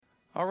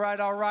All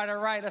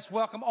right. Let's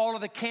welcome all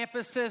of the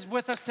campuses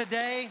with us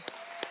today.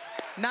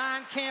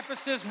 9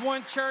 campuses,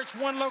 1 church,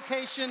 1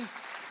 location,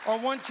 or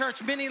 1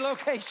 church, many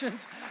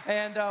locations.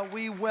 And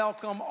we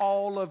welcome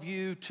all of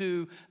you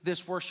to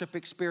this worship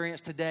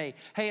experience today.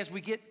 Hey, as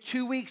we get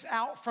 2 weeks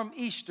out from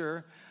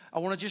Easter, I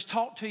want to just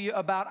talk to you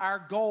about our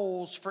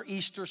goals for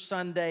Easter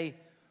Sunday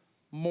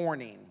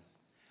morning.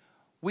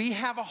 We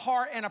have a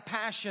heart and a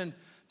passion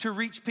to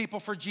reach people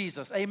for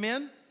Jesus.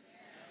 Amen?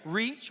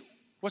 Reach.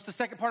 What's the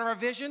second part of our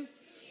vision?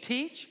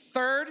 Teach.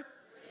 Third,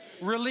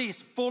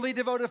 release. Fully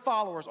devoted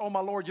followers. Oh my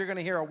Lord, you're going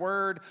to hear a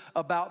word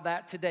about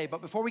that today.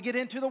 But before we get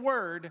into the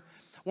word,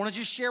 I want to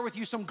just share with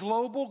you some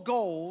global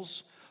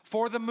goals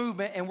for the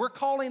movement. And we're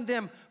calling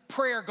them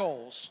prayer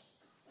goals.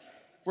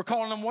 We're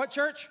calling them what,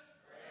 church?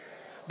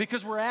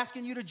 Because we're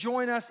asking you to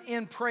join us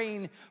in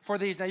praying for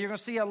these. Now, you're going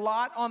to see a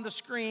lot on the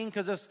screen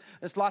because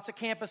there's lots of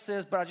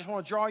campuses, but I just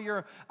want to draw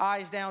your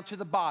eyes down to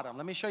the bottom.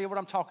 Let me show you what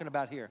I'm talking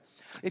about here.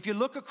 If you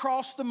look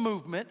across the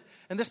movement,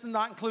 and this does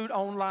not include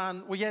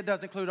online. Well, yeah, it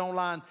does include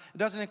online. It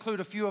doesn't include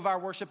a few of our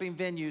worshiping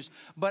venues.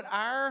 But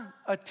our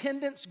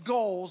attendance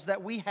goals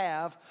that we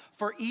have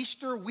for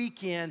Easter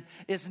weekend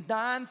is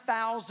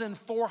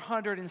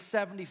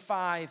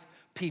 9,475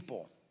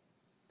 people.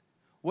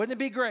 Wouldn't it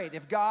be great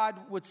if God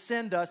would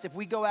send us, if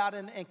we go out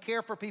and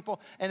care for people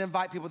and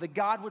invite people, that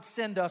God would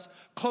send us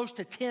close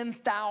to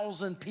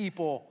 10,000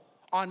 people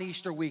on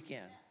Easter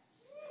weekend?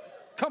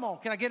 Come on,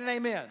 can I get an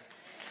amen?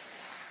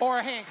 Or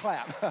a hand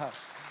clap?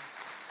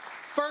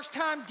 First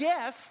time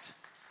guest,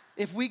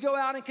 if we go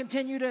out and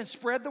continue to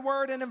spread the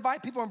word and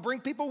invite people and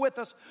bring people with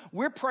us,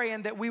 we're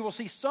praying that we will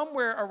see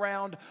somewhere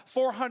around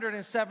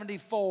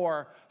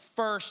 474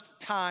 first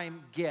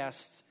time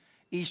guests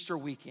Easter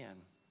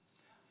weekend.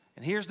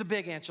 And here's the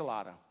big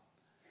enchilada.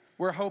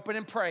 We're hoping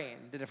and praying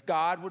that if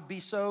God would be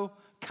so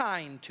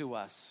kind to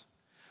us,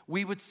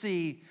 we would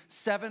see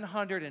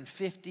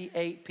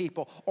 758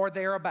 people or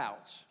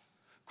thereabouts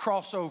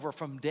cross over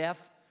from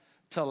death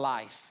to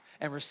life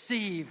and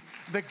receive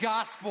the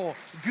gospel,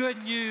 good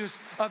news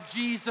of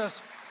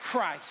Jesus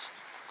Christ.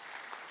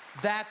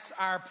 That's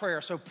our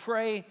prayer. So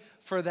pray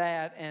for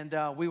that, and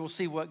we will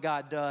see what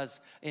God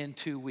does in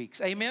 2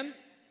 weeks. Amen?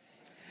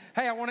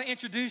 Hey, I want to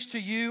introduce to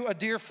you a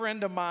dear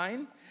friend of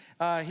mine.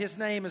 His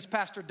name is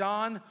Pastor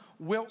Don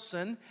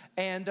Wilson.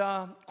 And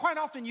quite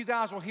often you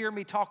guys will hear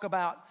me talk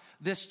about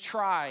this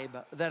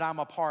tribe that I'm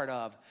a part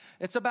of.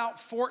 It's about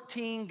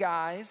 14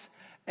 guys.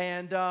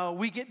 And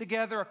we get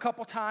together a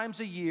couple times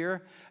a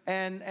year.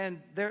 And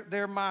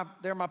they're my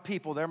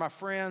people. They're my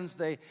friends.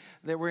 They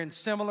were in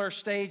similar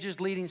stages,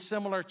 leading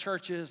similar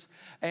churches.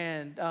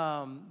 And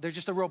they're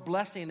just a real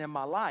blessing in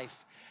my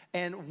life.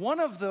 And one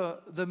of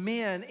the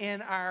men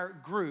in our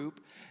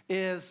group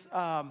is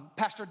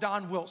Pastor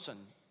Don Wilson.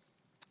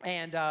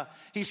 And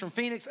he's from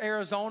Phoenix,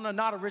 Arizona.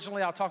 Not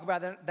originally, I'll talk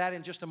about that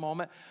in just a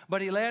moment.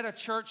 But he led a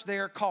church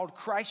there called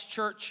Christ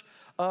Church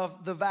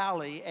of the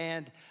Valley.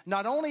 And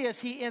not only is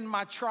he in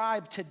my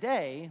tribe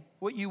today,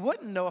 what you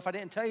wouldn't know if I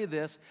didn't tell you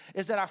this,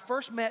 is that I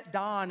first met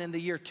Don in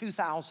the year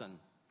 2000.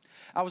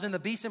 I was in the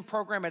Beeson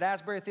program at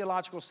Asbury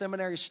Theological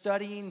Seminary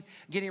studying,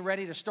 getting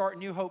ready to start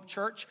New Hope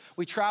Church.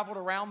 We traveled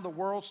around the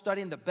world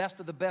studying the best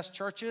of the best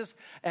churches.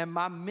 And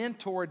my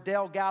mentor,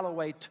 Dale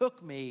Galloway,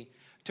 took me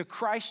to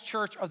Christ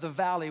Church of the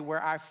Valley,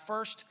 where I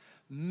first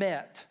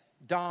met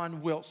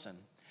Don Wilson.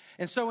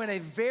 And so in a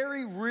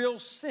very real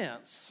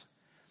sense,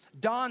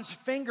 Don's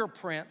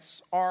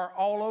fingerprints are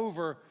all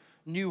over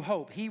New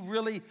Hope. He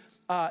really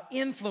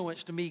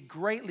influenced me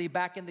greatly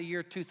back in the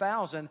year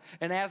 2000.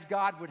 And as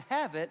God would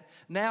have it,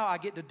 now I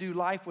get to do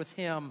life with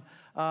him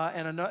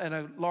and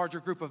a larger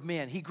group of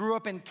men. He grew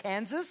up in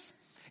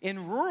Kansas,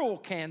 in rural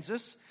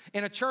Kansas,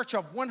 in a church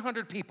of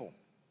 100 people.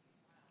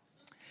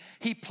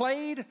 He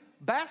played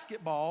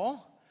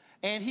basketball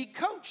and he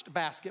coached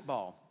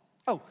basketball.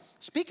 Oh,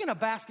 speaking of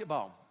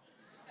basketball,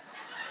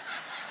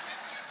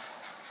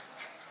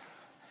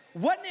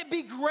 wouldn't it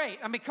be great?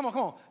 I mean, come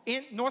on.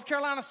 In North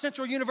Carolina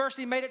Central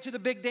University made it to the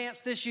big dance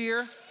this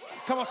year.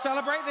 Come on,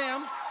 celebrate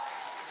them.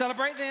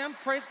 Celebrate them.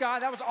 Praise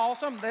God. That was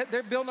awesome.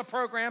 They're building a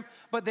program,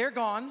 but they're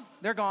gone.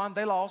 They're gone.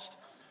 They lost.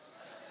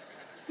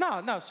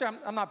 No, sir,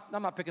 I'm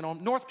not picking on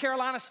them. North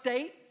Carolina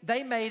State,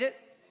 they made it.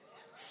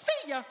 See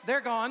ya.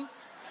 They're gone.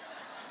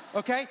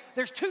 Okay?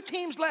 There's 2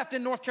 teams left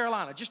in North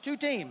Carolina. Just 2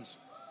 teams.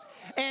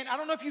 And I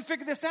don't know if you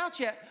figured this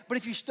out yet, but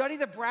if you study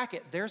the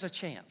bracket, there's a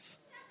chance.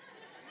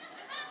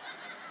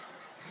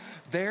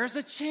 There's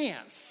a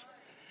chance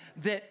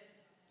that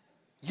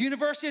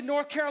University of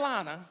North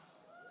Carolina,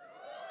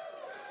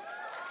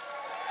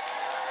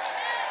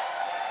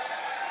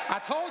 I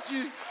told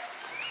you,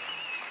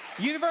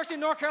 University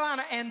of North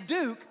Carolina and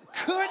Duke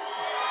could,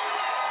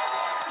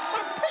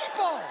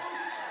 people,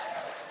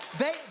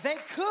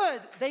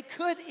 they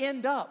could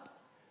end up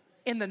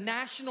in the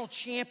national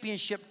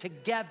championship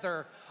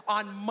together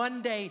on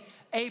Monday,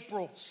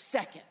 April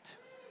 2nd.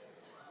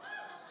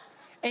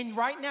 And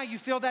right now you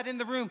feel that in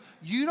the room.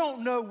 You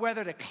don't know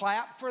whether to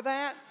clap for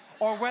that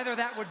or whether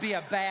that would be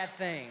a bad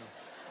thing.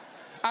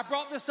 I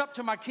brought this up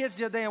to my kids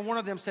the other day and one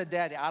of them said,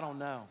 "Daddy, I don't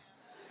know."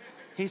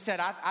 He said,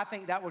 I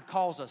think that would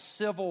cause a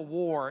civil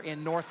war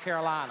in North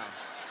Carolina.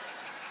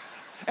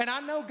 And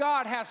I know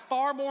God has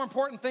far more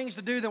important things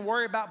to do than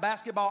worry about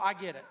basketball. I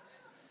get it.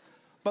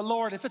 But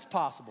Lord, if it's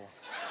possible,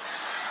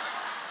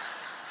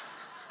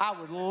 I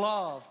would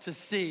love to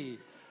see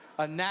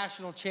a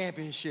national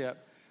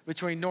championship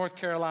between North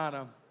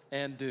Carolina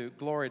and Duke.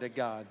 Glory to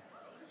God.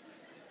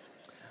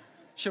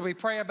 Should we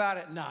pray about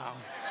it? No.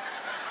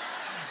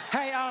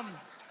 Hey,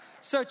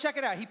 so check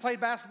it out. He played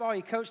basketball.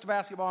 He coached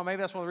basketball. And maybe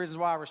that's one of the reasons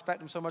why I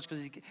respect him so much,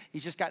 because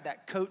he's just got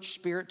that coach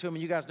spirit to him.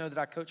 And you guys know that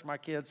I coach my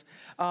kids.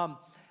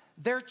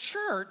 Their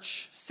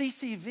church,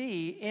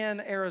 CCV in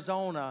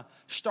Arizona,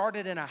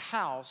 started in a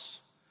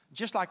house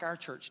just like our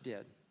church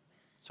did.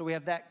 So we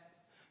have that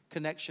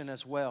connection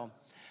as well.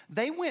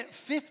 They went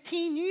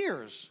 15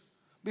 years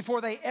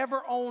before they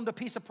ever owned a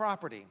piece of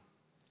property.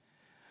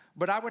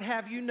 But I would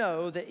have you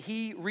know that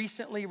he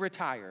recently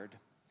retired.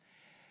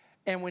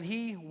 And when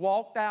he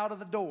walked out of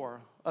the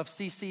door of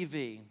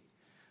CCV,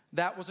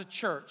 that was a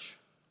church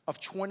of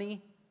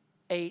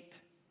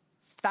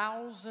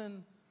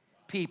 28,000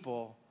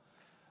 people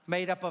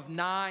made up of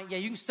 9. Yeah,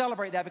 you can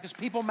celebrate that because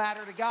people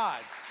matter to God.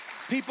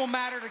 People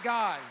matter to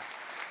God.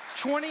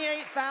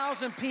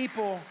 28,000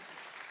 people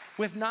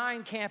with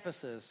 9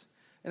 campuses.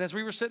 And as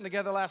we were sitting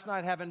together last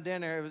night having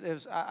dinner,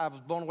 I was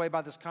blown away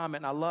by this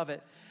comment, and I love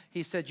it.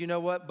 He said, you know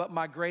what? But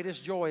my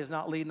greatest joy is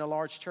not leading a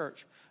large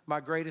church. My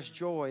greatest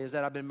joy is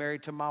that I've been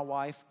married to my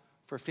wife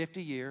for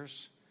 50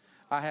 years.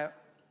 You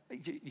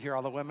hear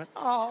all the women?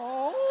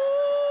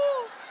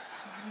 Oh.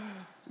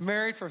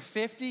 Married for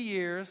 50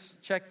 years.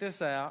 Check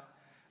this out.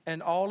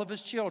 And all of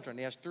his children,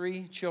 he has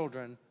 3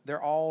 children,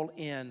 they're all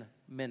in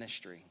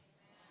ministry.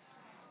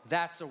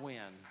 That's a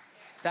win.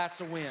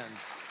 That's a win.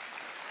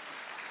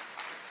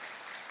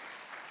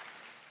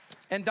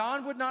 And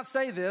Don would not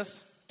say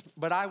this,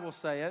 but I will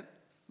say it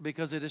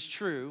because it is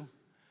true.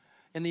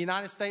 In the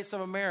United States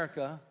of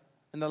America,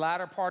 in the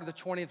latter part of the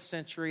 20th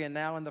century and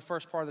now in the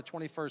first part of the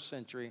 21st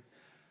century,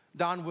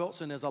 Don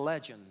Wilson is a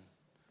legend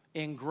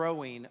in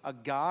growing a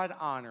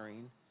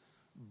God-honoring,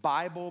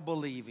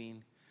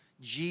 Bible-believing,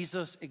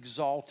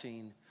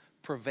 Jesus-exalting,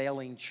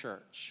 prevailing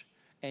church.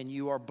 And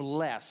you are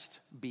blessed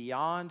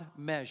beyond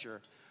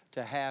measure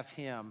to have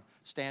him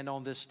stand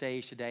on this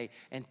stage today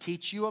and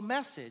teach you a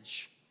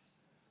message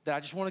that I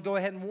just want to go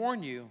ahead and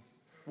warn you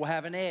will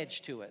have an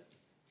edge to it.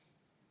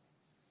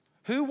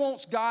 Who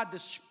wants God to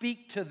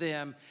speak to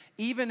them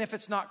even if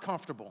it's not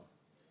comfortable?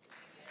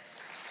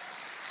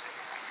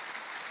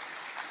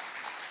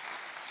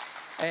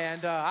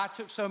 And I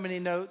took so many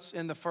notes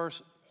in the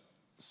first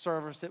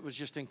service. It was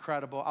just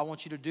incredible. I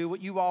want you to do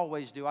what you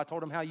always do. I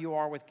told them how you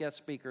are with guest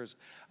speakers.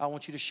 I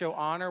want you to show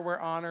honor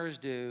where honor is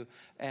due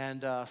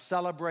and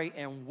celebrate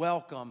and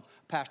welcome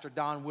Pastor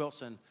Don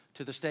Wilson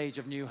to the stage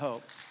of New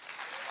Hope.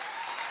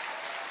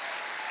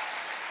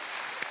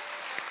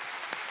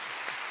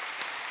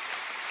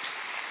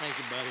 Thank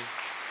you, buddy.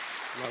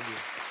 Love you.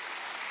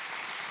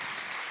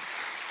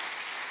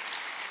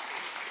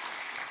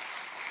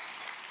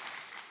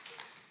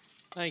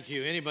 Thank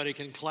you. Anybody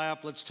can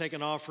clap. Let's take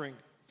an offering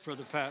for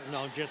the pastor.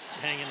 No, just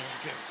hanging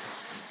there.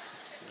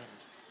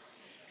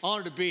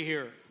 Honored to be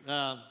here.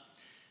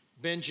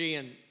 Benji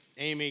and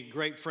Amy,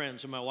 great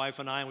friends of my wife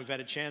and I, and we've had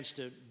a chance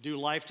to do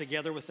life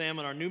together with them.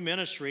 And our new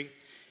ministry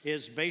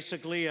is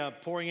basically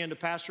pouring into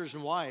pastors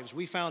and wives.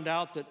 We found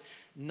out that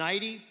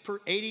 80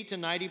 to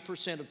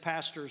 90% of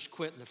pastors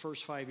quit in the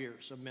first 5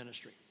 years of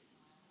ministry.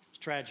 It's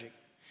tragic.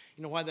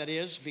 You know why that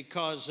is?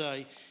 Because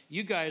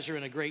you guys are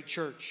in a great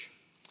church.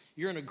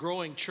 You're in a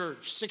growing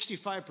church.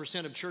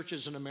 65% of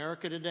churches in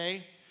America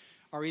today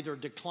are either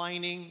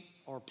declining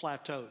or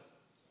plateaued.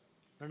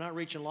 They're not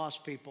reaching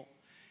lost people.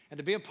 And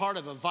to be a part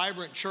of a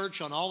vibrant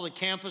church on all the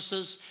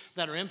campuses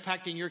that are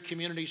impacting your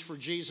communities for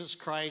Jesus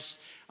Christ,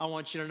 I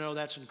want you to know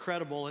that's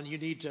incredible, and you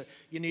need to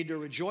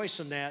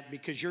rejoice in that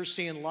because you're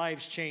seeing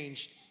lives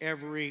changed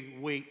every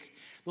week.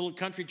 The little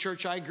country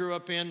church I grew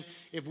up in,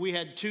 if we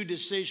had 2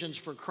 decisions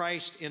for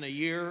Christ in a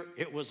year,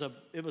 it was a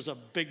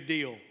big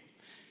deal.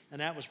 And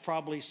that was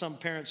probably some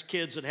parents'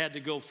 kids that had to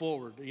go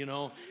forward, you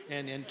know,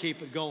 and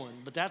keep it going.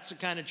 But that's the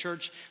kind of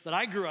church that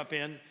I grew up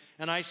in.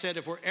 And I said,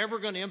 if we're ever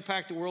going to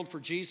impact the world for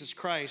Jesus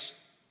Christ,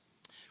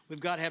 we've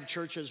got to have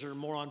churches that are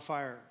more on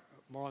fire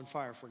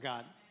for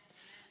God.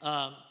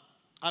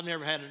 I've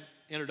never had an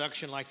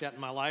introduction like that in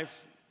my life.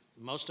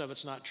 Most of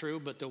it's not true,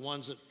 but the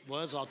ones that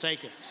was, I'll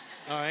take it.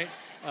 All right.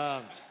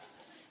 I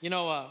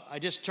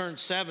just turned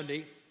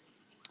 70,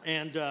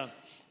 and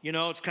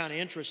it's kind of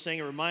interesting.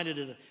 It reminded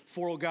of the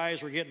 4 old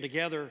guys were getting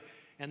together,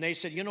 and they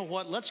said, you know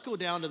what, let's go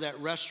down to that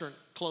restaurant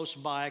close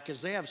by,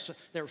 because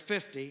they're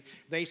 50.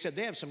 They said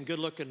they have some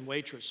good-looking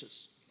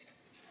waitresses.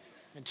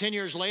 And 10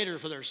 years later,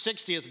 for their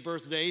 60th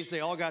birthdays,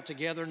 they all got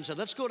together and said,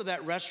 let's go to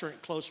that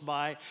restaurant close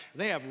by.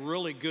 They have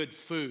really good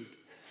food.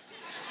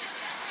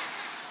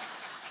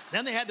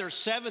 Then they had their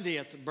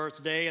 70th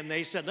birthday, and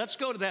they said, let's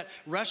go to that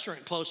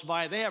restaurant close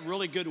by. They have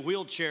really good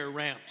wheelchair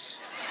ramps.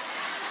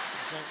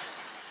 Okay.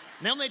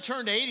 Then they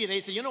turned 80.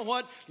 They said, you know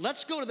what?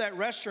 Let's go to that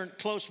restaurant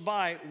close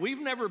by.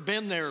 We've never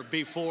been there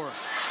before.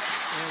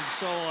 And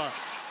so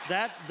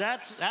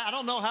that's I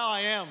don't know how I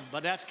am,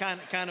 but that's kind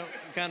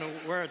of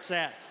where it's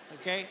at.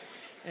 Okay,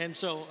 and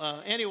so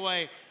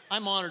anyway,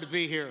 I'm honored to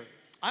be here.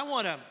 I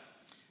want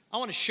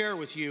to share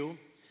with you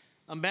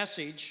a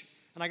message,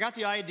 and I got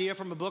the idea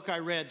from a book I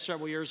read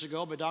several years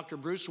ago by Dr.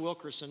 Bruce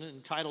Wilkerson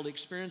entitled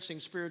 "Experiencing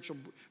Spiritual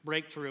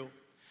Breakthrough."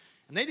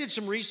 And they did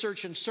some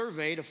research and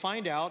survey to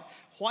find out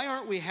why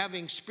aren't we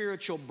having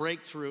spiritual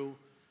breakthrough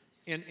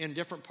in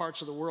different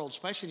parts of the world,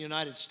 especially in the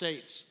United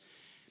States.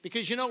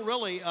 Because, you know,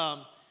 really,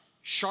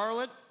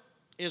 Charlotte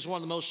is one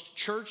of the most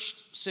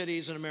churched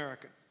cities in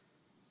America.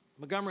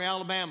 Montgomery,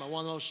 Alabama,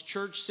 one of the most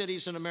churched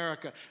cities in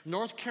America.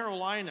 North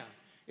Carolina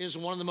is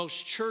one of the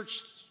most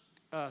churched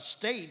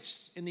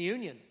states in the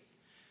Union.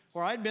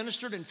 Where I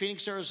ministered in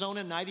Phoenix,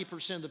 Arizona,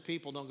 90% of the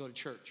people don't go to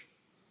church.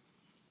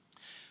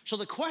 So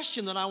the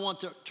question that I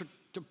want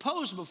to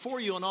pose before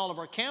you on all of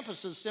our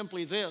campuses is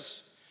simply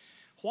this.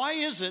 Why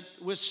is it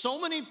with so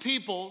many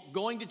people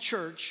going to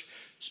church,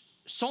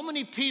 so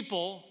many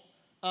people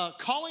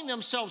calling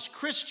themselves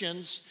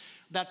Christians,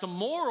 that the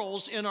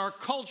morals in our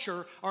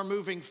culture are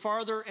moving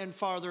farther and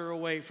farther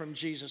away from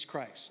Jesus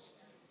Christ?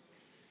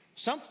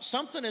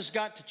 Something has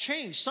got to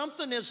change.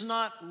 Something is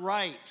not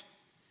right.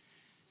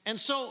 And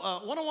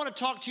so what I want to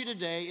talk to you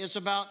today is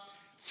about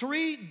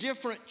 3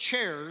 different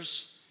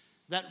chairs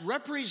that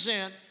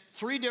represent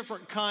 3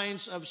 different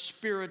kinds of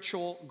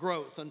spiritual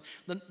growth. And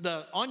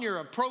on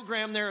your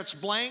program there, it's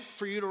blank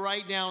for you to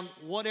write down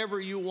whatever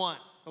you want,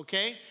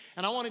 okay?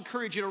 And I want to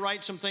encourage you to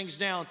write some things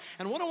down.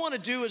 And what I want to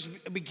do is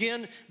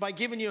begin by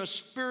giving you a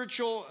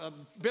spiritual,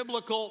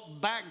 biblical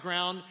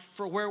background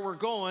for where we're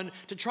going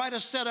to try to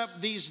set up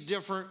these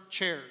different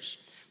chairs.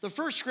 The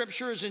first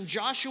scripture is in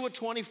Joshua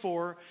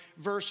 24,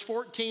 verse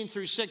 14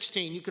 through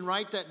 16. You can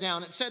write that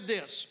down. It said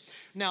this,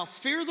 "Now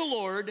fear the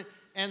Lord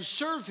and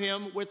serve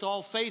him with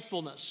all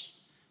faithfulness.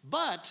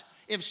 But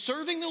if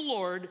serving the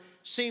Lord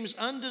seems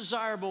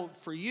undesirable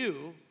for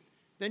you,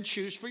 then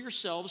choose for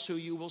yourselves who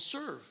you will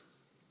serve."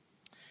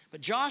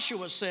 But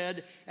Joshua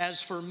said,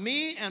 "As for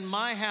me and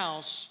my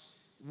house,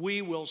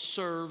 we will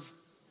serve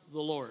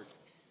the Lord."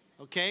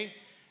 Okay?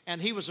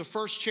 And he was a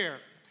first chair.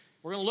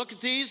 We're going to look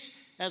at these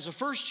as a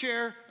first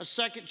chair, a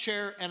second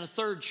chair, and a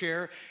third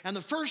chair. And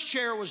the first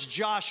chair was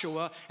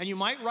Joshua. And you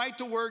might write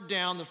the word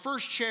down. The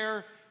first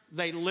chair,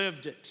 they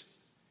lived it.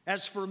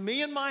 As for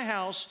me and my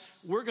house,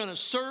 we're going to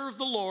serve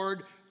the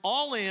Lord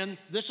all in.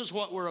 This is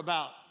what we're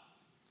about.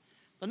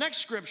 The next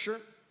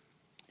scripture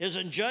is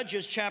in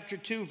Judges chapter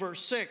 2,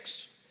 verse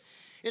 6.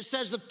 It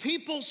says, "The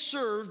people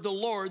served the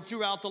Lord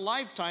throughout the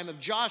lifetime of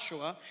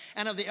Joshua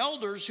and of the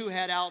elders who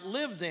had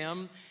outlived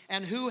them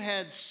and who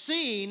had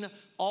seen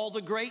all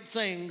the great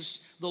things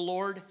the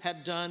Lord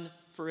had done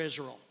for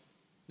Israel."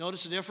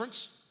 Notice the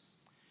difference?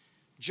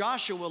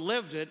 Joshua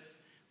lived it.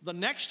 The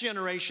next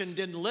generation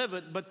didn't live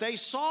it, but they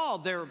saw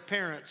their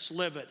parents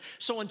live it.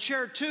 So in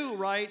chair 2,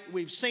 right,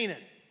 we've seen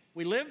it.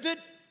 We lived it,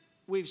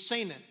 we've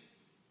seen it.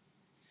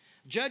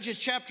 Judges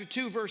chapter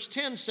 2, verse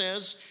 10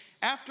 says,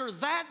 "After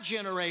that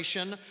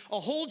generation, a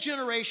whole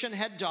generation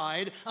had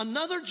died.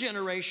 Another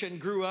generation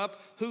grew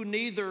up who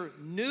neither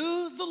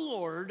knew the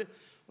Lord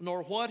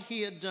nor what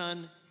he had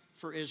done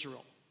for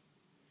Israel."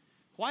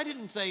 Why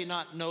didn't they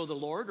not know the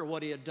Lord or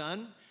what he had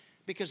done?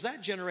 Because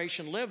that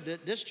generation lived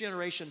it. This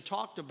generation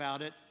talked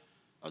about it.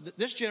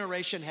 This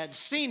generation had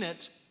seen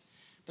it,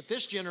 but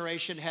this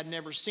generation had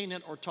never seen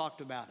it or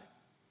talked about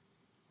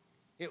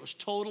it. It was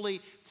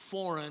totally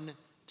foreign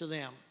to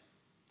them.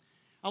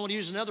 I want to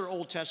use another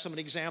Old Testament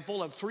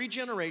example of 3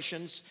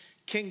 generations: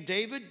 King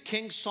David,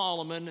 King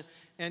Solomon,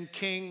 and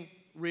King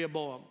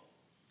Rehoboam.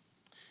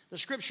 The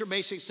scripture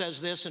basically says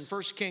this in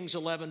 1 Kings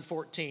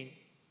 11:14.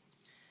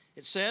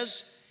 It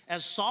says,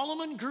 "As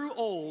Solomon grew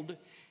old,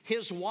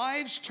 his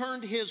wives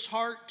turned his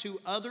heart to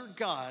other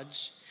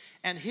gods,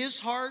 and his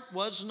heart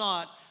was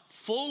not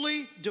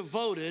fully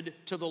devoted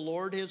to the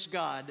Lord his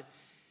God,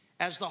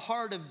 as the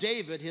heart of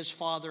David his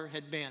father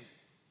had been."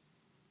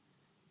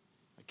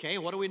 Okay,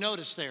 what do we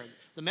notice there?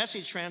 The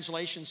Message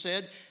translation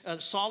said,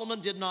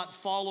 Solomon did not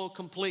follow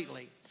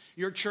completely.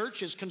 Your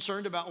church is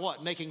concerned about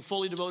what? Making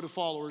fully devoted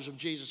followers of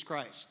Jesus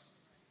Christ.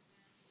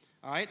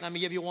 All right, let me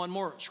give you one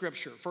more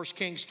scripture. 1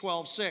 Kings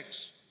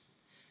 12:6.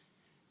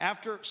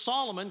 After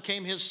Solomon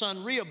came his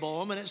son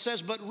Rehoboam, and it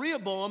says, "But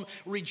Rehoboam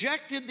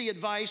rejected the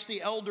advice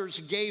the elders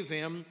gave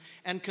him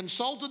and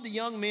consulted the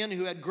young men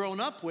who had grown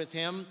up with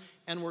him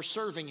and were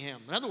serving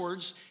him." In other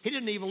words, he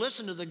didn't even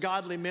listen to the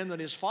godly men that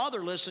his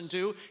father listened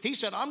to. He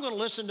said, "I'm going to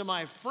listen to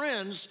my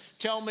friends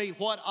tell me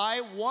what I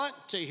want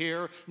to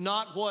hear,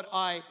 not what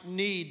I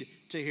need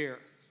to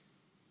hear."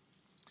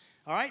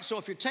 All right, so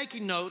if you're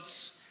taking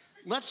notes,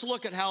 let's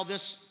look at how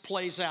this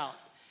plays out.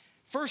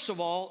 First of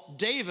all,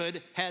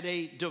 David had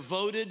a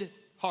devoted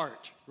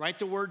heart. Write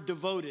the word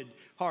devoted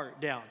heart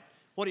down.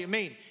 What do you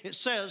mean? It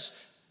says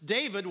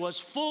David was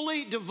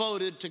fully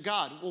devoted to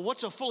God. Well,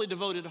 what's a fully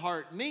devoted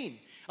heart mean?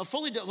 A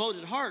fully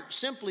devoted heart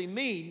simply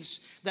means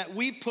that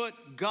we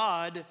put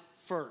God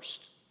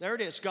first. There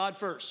it is, God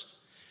first.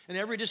 And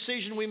every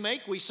decision we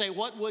make, we say,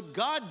 what would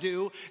God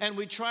do? And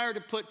we desire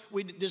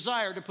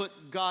to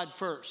put God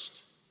first.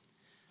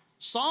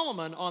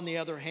 Solomon, on the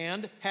other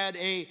hand, had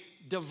a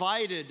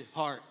divided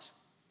heart.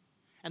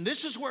 And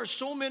this is where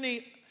so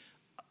many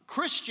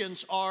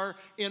Christians are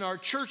in our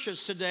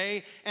churches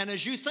today. And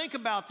as you think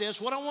about this,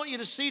 what I want you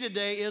to see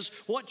today is,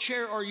 what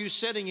chair are you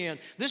sitting in?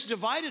 This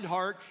divided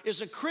heart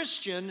is a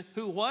Christian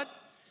who what?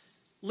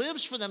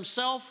 Lives for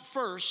themselves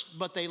first,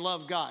 but they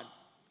love God.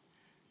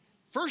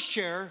 First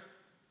chair,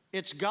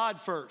 it's God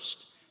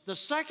first. The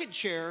second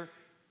chair,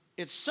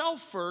 it's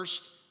self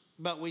first,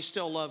 but we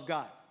still love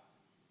God.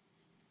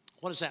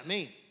 What does that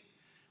mean?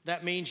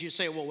 That means you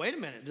say, well, wait a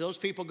minute. Do those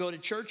people go to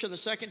church in the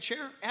second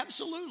chair?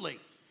 Absolutely.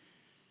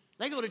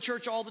 They go to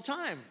church all the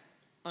time,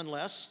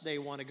 unless they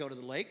want to go to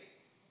the lake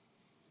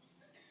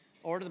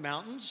or to the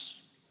mountains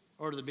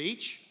or to the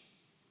beach.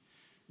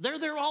 They're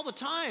there all the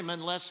time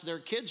unless their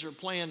kids are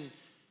playing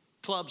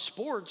club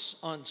sports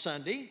on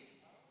Sunday.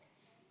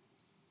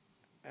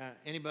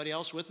 Anybody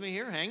else with me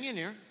here? Hang in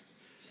here.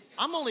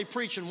 I'm only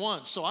preaching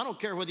once, so I don't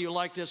care whether you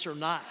like this or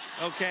not,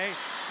 okay?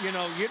 You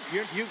know,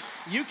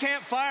 you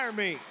can't fire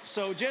me,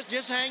 so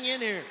just hang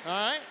in here, all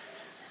right?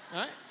 All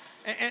right?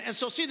 And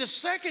so see, the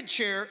second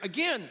chair,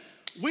 again,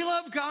 we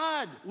love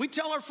God. We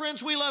tell our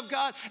friends we love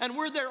God, and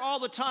we're there all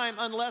the time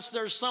unless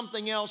there's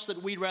something else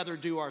that we'd rather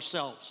do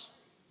ourselves.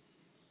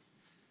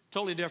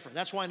 Totally different.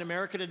 That's why in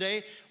America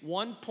today,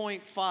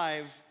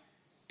 1.5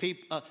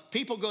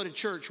 people go to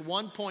church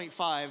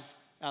 1.5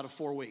 out of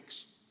 4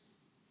 weeks.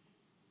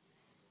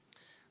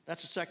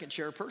 That's a second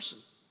chair person.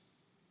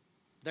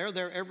 They're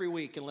there every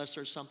week unless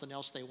there's something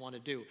else they want to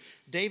do.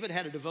 David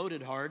had a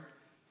devoted heart.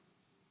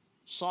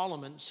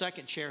 Solomon,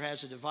 second chair,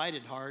 has a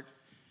divided heart.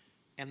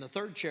 And the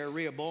third chair,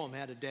 Rehoboam,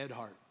 had a dead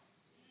heart.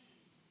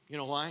 You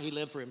know why? He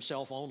lived for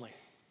himself only.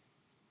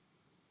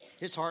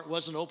 His heart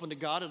wasn't open to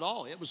God at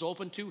all. It was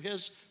open to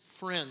his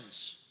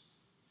friends.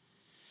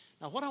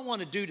 Now, what I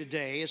want to do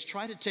today is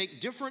try to take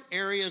different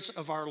areas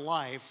of our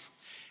life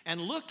and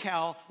look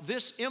how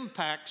this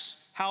impacts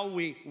how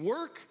we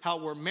work, how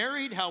we're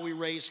married, how we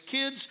raise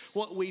kids,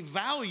 what we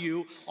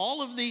value.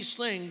 All of these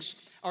things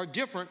are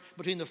different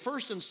between the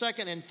first and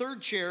second and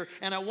third chair,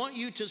 and I want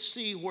you to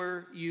see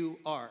where you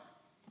are.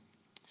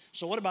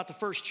 So what about the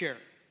first chair?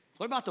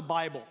 What about the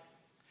Bible?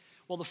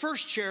 Well, the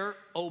first chair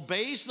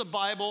obeys the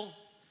Bible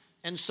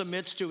and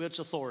submits to its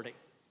authority.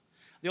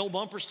 The old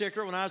bumper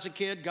sticker when I was a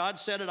kid, God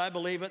said it, I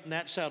believe it, and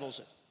that settles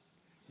it.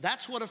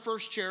 That's what a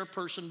first chair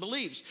person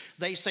believes.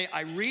 They say,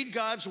 I read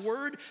God's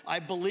word, I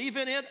believe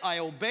in it, I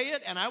obey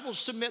it, and I will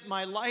submit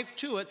my life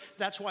to it.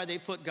 That's why they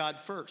put God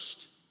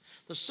first.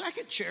 The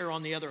second chair,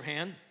 on the other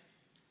hand,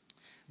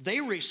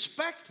 they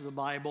respect the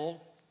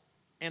Bible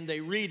and they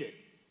read it.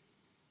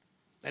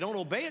 They don't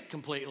obey it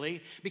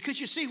completely,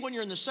 because you see, when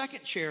you're in the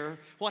second chair,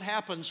 what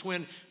happens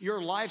when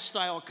your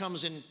lifestyle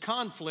comes in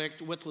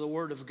conflict with the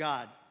Word of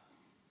God?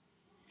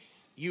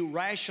 You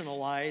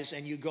rationalize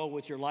and you go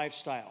with your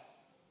lifestyle.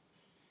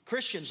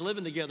 Christians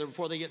living together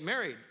before they get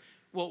married.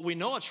 Well, we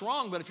know it's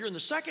wrong, but if you're in the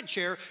second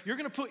chair, you're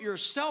going to put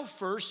yourself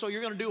first, so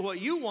you're going to do what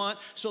you want,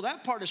 so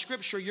that part of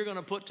Scripture you're going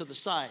to put to the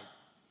side.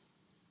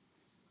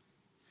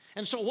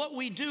 And so what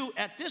we do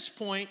at this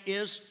point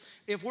is,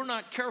 if we're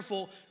not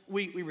careful,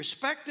 we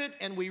respect it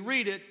and we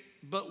read it,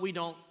 but we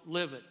don't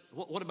live it.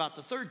 What about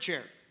the third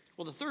chair?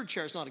 Well, the third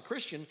chair is not a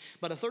Christian,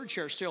 but a third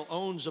chair still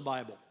owns a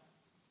Bible.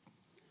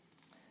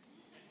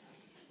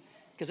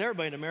 Because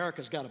everybody in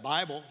America's got a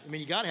Bible. I mean,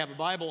 you got to have a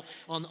Bible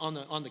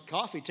on the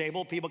coffee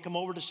table. People come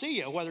over to see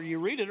you, whether you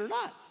read it or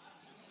not.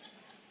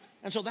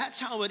 And so that's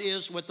how it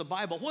is with the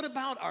Bible. What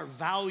about our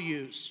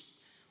values?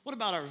 What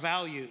about our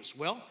values?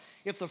 Well,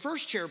 if the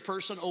first chair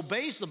person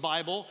obeys the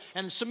Bible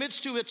and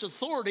submits to its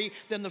authority,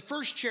 then the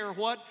first chair,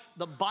 what?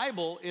 The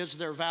Bible is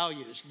their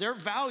values. Their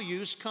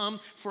values come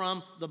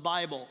from the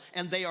Bible,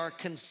 and they are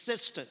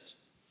consistent.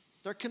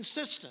 They're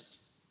consistent.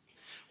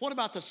 What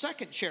about the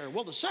second chair?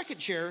 Well, the second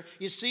chair,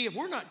 you see, if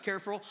we're not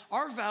careful,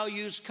 our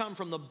values come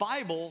from the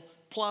Bible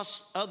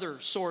plus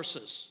other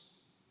sources.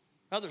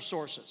 Other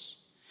sources.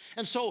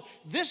 And so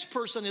this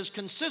person is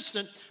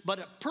consistent, but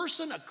a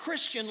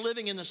Christian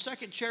living in the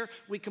second chair,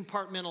 we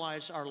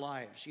compartmentalize our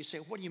lives. You say,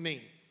 what do you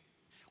mean?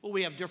 Well,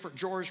 we have different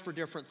drawers for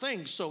different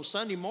things. So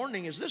Sunday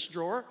morning is this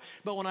drawer,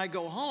 but when I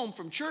go home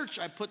from church,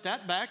 I put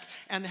that back,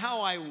 and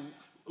how I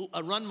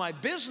run my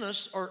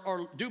business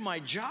or do my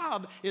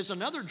job is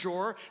another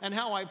drawer, and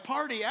how I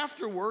party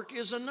after work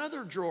is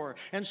another drawer.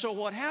 And so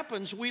what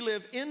happens, we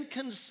live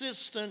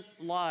inconsistent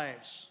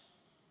lives.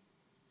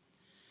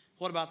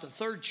 What about the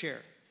third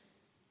chair?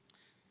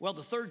 Well,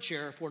 the third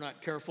chair, if we're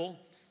not careful,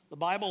 the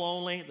Bible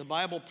only, the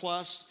Bible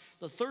plus,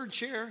 the third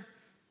chair,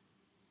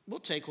 we'll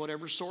take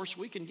whatever source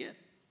we can get.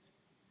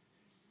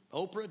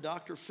 Oprah,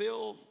 Dr.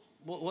 Phil,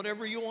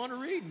 whatever you want to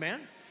read,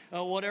 man.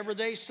 Whatever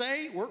they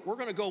say, we're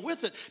going to go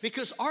with it,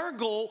 because our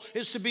goal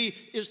is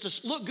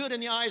to look good in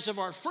the eyes of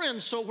our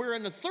friends. So we're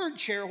in the third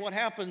chair. What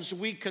happens?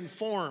 We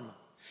conform.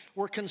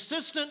 We're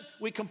consistent,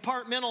 we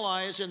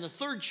compartmentalize. In the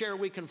third chair,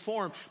 we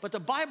conform. But the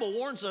Bible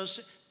warns us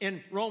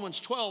in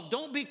Romans 12,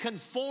 don't be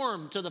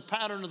conformed to the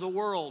pattern of the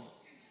world,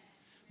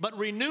 but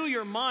renew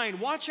your mind.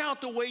 Watch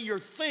out the way you're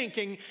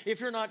thinking. If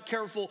you're not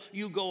careful,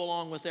 you go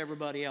along with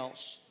everybody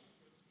else.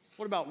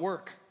 What about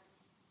work?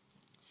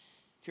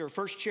 If you're a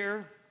first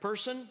chair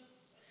person,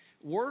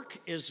 work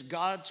is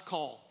God's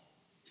call.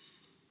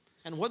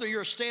 And whether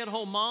you're a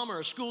stay-at-home mom or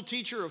a school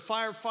teacher or a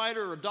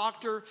firefighter or a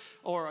doctor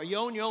or you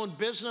own your own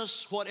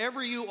business,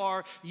 whatever you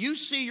are, you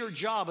see your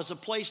job as a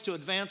place to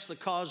advance the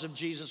cause of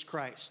Jesus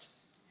Christ.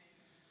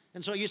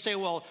 And so you say,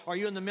 well, are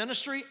you in the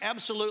ministry?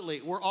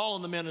 Absolutely. We're all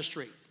in the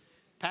ministry.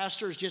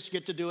 Pastors just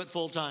get to do it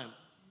full time.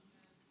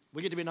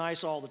 We get to be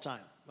nice all the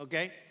time,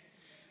 okay?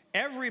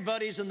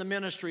 Everybody's in the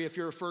ministry if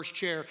you're a first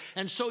chair.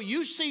 And so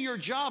you see your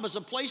job as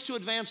a place to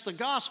advance the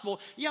gospel.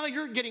 Yeah,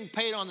 you're getting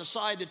paid on the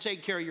side to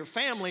take care of your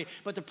family,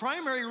 but the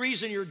primary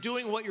reason you're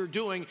doing what you're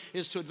doing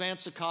is to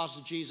advance the cause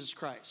of Jesus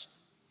Christ.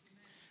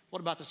 What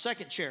about the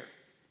second chair?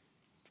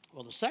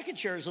 Well, the second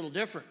chair is a little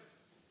different.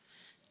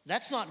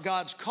 That's not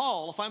God's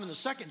call. If I'm in the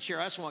second chair,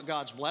 I just want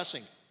God's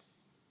blessing.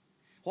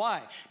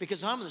 Why?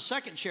 Because I'm in the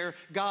second chair,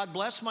 God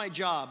bless my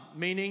job,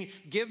 meaning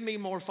give me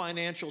more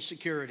financial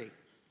security.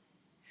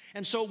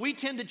 And so we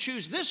tend to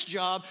choose this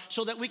job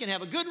so that we can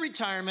have a good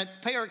retirement,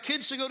 pay our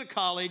kids to go to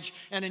college,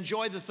 and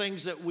enjoy the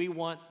things that we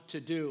want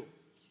to do.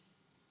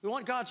 We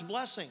want God's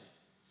blessing.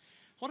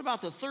 What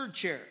about the third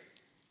chair?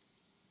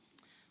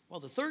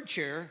 Well, the third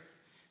chair,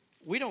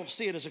 we don't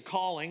see it as a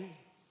calling.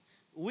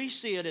 We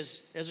see it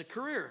as a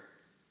career.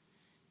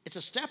 It's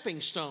a stepping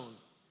stone.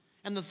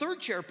 And the third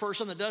chair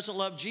person that doesn't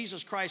love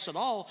Jesus Christ at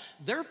all,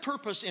 their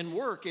purpose in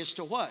work is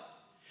to what?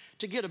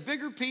 To get a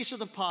bigger piece of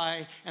the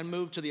pie and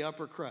move to the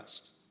upper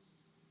crust.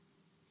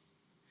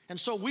 And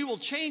so we will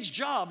change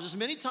jobs as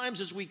many times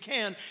as we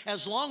can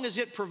as long as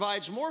it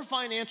provides more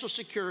financial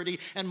security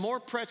and more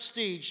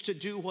prestige to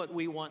do what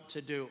we want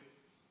to do.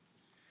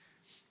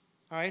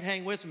 All right,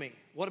 hang with me.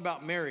 What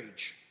about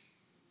marriage?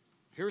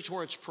 Here's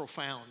where it's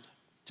profound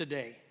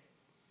today.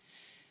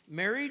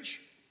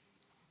 Marriage,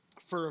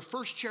 for a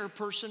first chair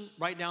person,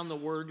 write down the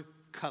word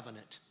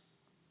covenant.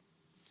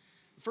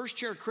 First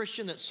chair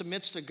Christian that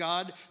submits to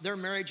God, their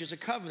marriage is a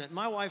covenant.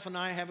 My wife and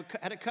I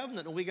had a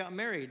covenant when we got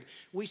married.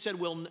 We said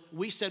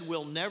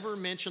we'll never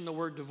mention the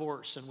word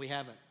divorce, and we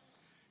haven't.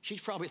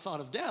 She's probably thought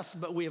of death,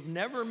 but we have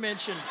never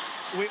mentioned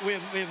we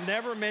have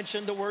never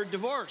mentioned the word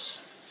divorce.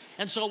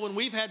 And so when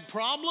we've had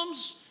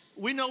problems,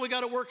 we know we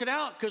got to work it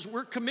out because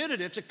we're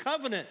committed. It's a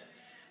covenant.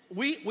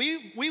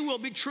 We will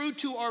be true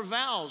to our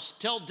vows.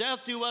 Till death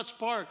do us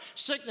part.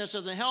 Sickness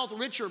or the health,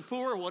 rich or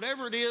poor,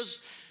 whatever it is.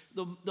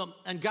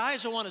 And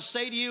guys, I want to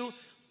say to you,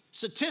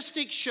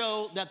 statistics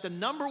show that the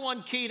number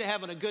one key to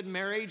having a good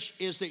marriage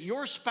is that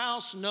your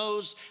spouse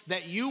knows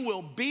that you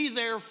will be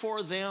there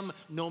for them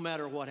no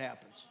matter what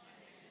happens.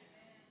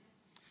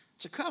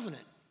 It's a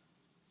covenant.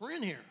 We're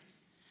in here.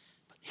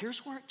 But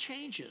here's where it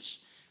changes.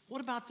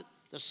 What about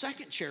the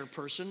second chair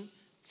person,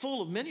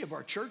 full of many of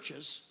our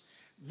churches?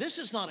 This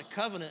is not a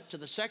covenant to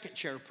the second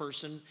chair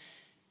person.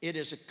 It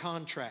is a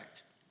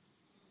contract.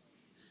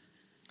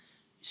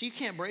 So you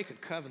can't break a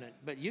covenant,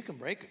 but you can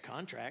break a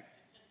contract.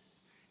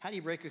 How do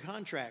you break a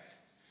contract?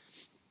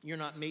 You're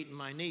not meeting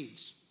my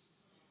needs.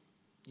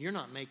 You're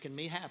not making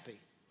me happy.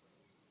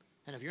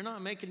 And if you're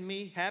not making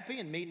me happy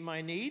and meeting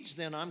my needs,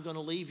 then I'm going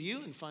to leave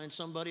you and find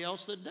somebody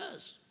else that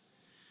does.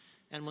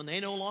 And when they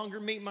no longer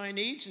meet my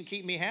needs and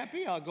keep me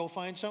happy, I'll go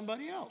find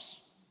somebody else.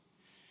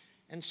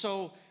 And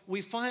so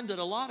we find that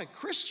a lot of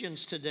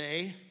Christians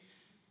today,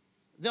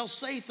 they'll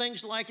say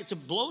things like, it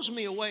blows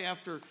me away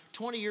after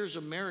 20 years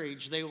of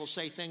marriage, they will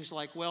say things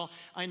like, well,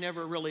 I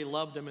never really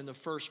loved him in the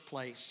first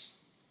place.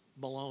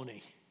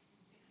 Baloney.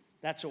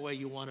 That's the way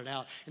you want it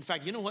out. In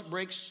fact, you know what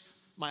breaks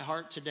my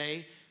heart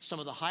today? Some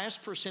of the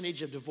highest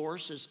percentage of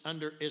divorce is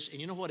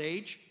you know what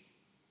age?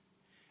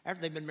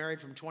 After they've been married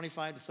from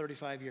 25 to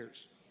 35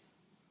 years.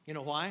 You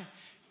know why?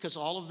 Because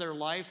all of their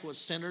life was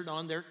centered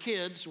on their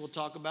kids. We'll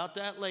talk about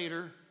that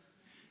later.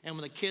 And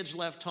when the kids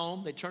left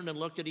home, they turned and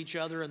looked at each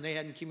other and they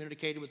hadn't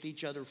communicated with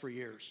each other for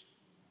years.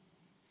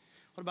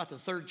 What about the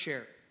third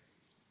chair?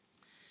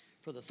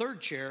 For the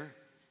third chair,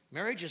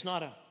 marriage is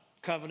not a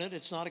covenant.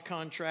 It's not a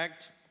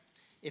contract.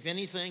 If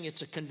anything,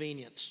 it's a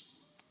convenience.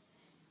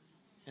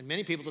 And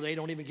many people today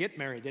don't even get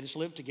married. They just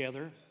live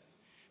together.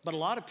 But a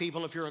lot of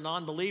people, if you're a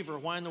non-believer,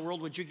 why in the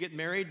world would you get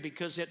married?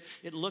 Because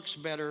it looks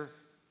better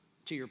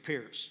to your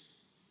peers.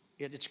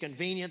 It's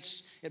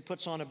convenience. It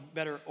puts on a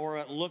better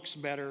aura. It looks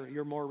better.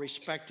 You're more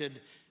respected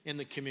in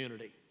the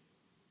community.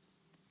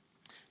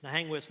 Now,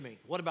 hang with me.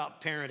 What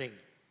about parenting?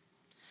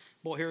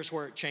 Boy, here's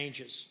where it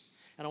changes.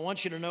 And I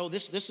want you to know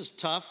this is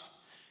tough,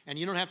 and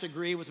you don't have to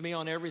agree with me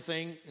on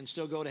everything and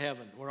still go to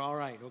heaven. We're all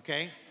right,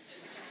 okay?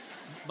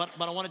 But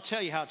I want to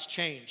tell you how it's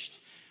changed.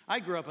 I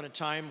grew up in a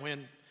time when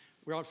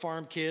we were all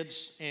farm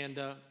kids, and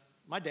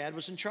my dad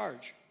was in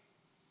charge.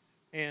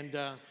 And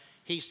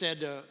he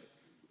said,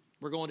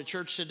 we're going to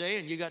church today,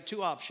 and you got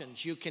two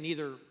options. You can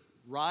either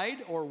ride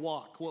or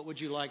walk. What would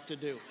you like to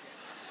do?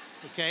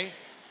 Okay?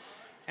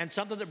 And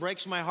something that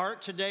breaks my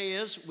heart today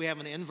is we have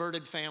an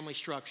inverted family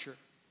structure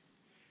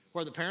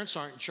where the parents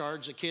aren't in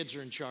charge, the kids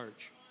are in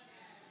charge.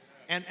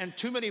 And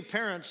too many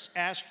parents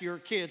ask your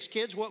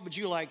kids, what would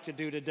you like to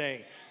do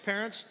today?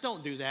 Parents,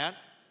 don't do that.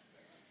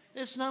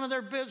 It's none of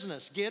their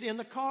business. Get in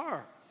the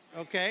car,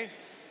 okay?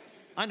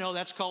 I know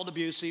that's called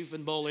abusive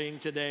and bullying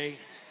today.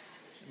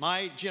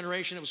 My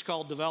generation, it was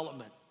called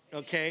development,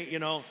 okay?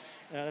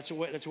 That's a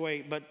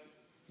way, but,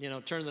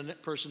 turn to the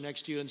person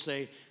next to you and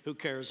say, who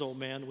cares, old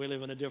man? We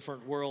live in a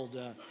different world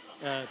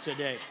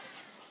today.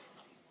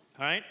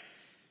 All right?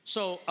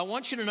 So I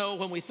want you to know,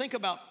 when we think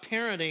about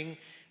parenting,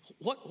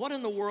 what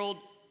in the world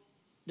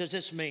does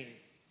this mean?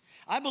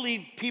 I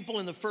believe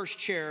people in the first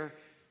chair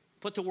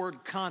put the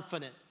word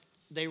confident.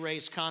 They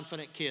raise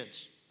confident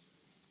kids.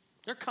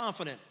 They're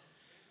confident.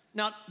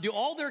 Now, do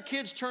all their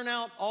kids turn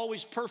out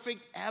always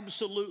perfect?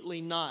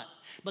 Absolutely not.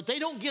 But they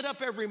don't get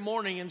up every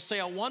morning and say,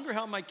 I wonder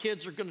how my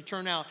kids are going to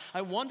turn out.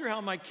 I wonder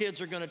how my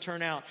kids are going to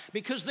turn out.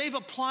 Because they've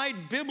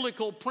applied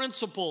biblical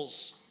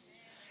principles.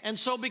 And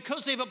so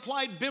because they've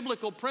applied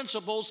biblical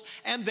principles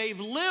and they've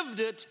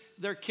lived it,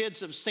 their kids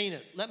have seen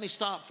it. Let me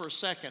stop for a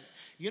second.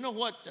 You know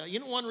what?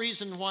 One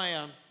reason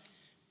why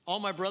all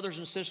my brothers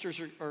and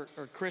sisters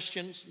are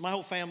Christians. My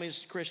whole family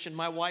is Christian.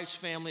 My wife's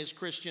family is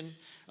Christian.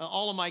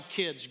 All of my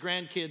kids,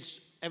 grandkids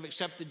have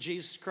accepted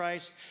Jesus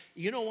Christ.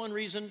 You know one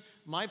reason?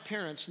 My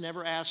parents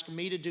never asked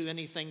me to do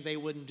anything they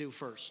wouldn't do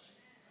first.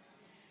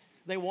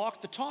 They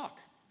walk the talk.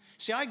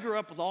 See, I grew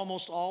up with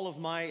almost all of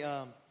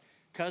my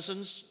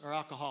cousins are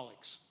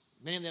alcoholics.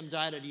 Many of them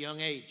died at a young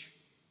age.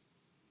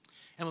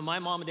 And when my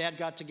mom and dad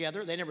got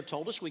together, they never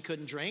told us we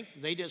couldn't drink.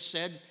 They just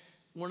said,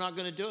 we're not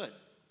going to do it.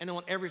 And then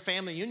every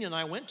family union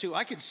I went to,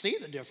 I could see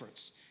the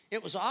difference.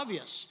 It was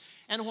obvious.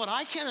 And what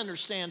I can't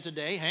understand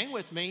today, hang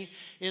with me,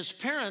 is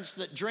parents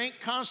that drink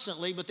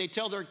constantly, but they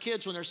tell their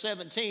kids when they're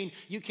 17,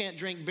 you can't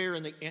drink beer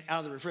out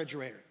of the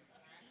refrigerator.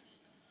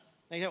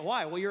 They go,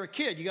 why? Well, you're a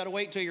kid. You got to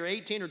wait till you're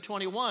 18 or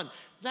 21.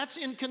 That's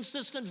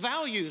inconsistent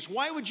values.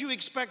 Why would you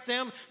expect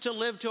them to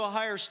live to a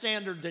higher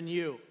standard than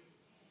you?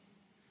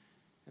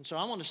 And so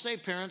I want to say,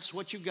 parents,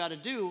 what you've got to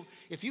do,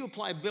 if you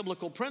apply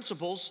biblical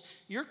principles,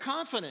 you're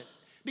confident.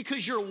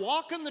 Because you're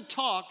walking the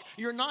talk,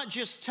 you're not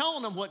just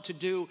telling them what to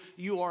do,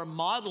 you are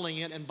modeling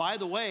it. And by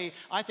the way,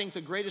 I think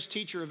the greatest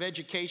teacher of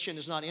education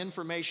is not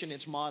information,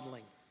 it's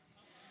modeling.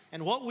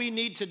 And what we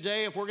need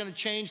today, if we're going to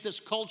change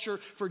this culture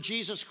for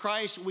Jesus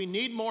Christ, we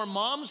need more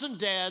moms and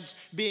dads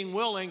being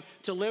willing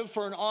to live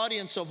for an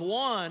audience of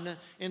one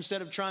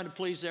instead of trying to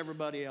please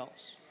everybody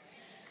else.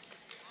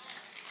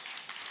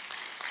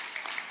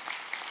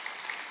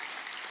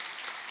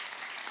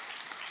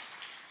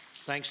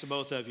 Thanks to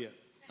both of you.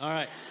 All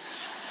right.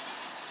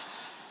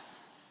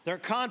 They're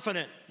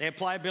confident. They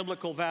apply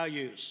biblical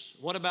values.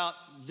 What about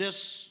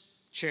this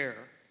chair?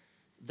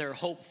 They're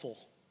hopeful.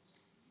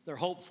 They're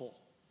hopeful.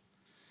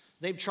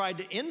 They've tried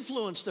to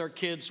influence their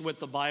kids with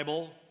the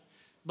Bible,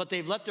 but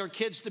they've let their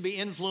kids to be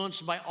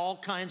influenced by all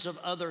kinds of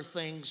other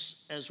things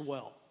as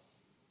well.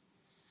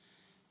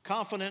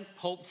 Confident,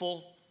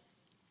 hopeful.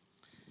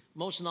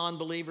 Most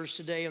non-believers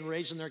today in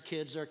raising their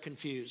kids are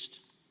confused.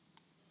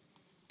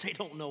 They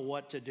don't know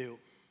what to do.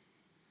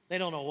 They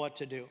don't know what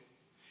to do.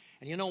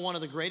 And you know, one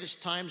of the greatest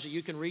times that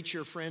you can reach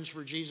your friends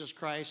for Jesus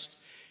Christ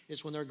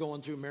is when they're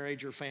going through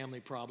marriage or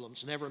family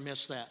problems. Never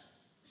miss that.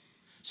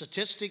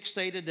 Statistics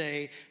say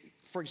today,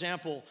 for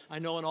example, I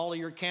know in all of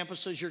your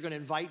campuses you're going to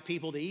invite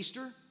people to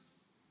Easter.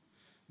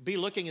 Be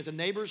looking at the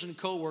neighbors and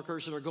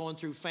coworkers that are going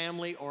through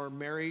family or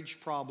marriage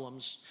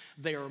problems.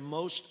 They are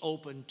most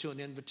open to an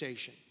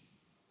invitation.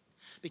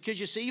 Because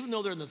you see, even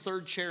though they're in the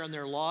third chair and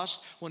they're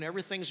lost, when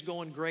everything's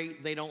going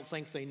great, they don't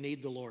think they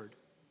need the Lord.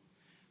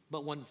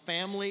 But when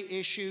family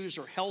issues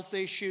or health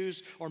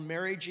issues or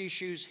marriage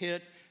issues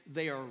hit,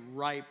 they are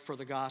ripe for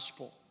the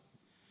gospel.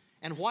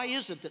 And why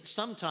is it that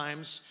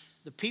sometimes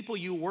the people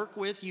you work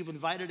with, you've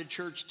invited to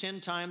church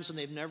 10 times and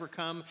they've never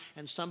come,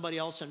 and somebody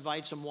else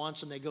invites them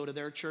once and they go to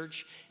their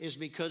church? Is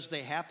because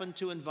they happened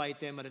to invite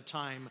them at a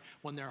time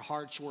when their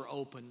hearts were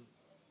open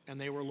and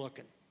they were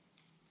looking.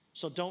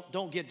 So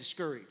don't get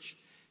discouraged.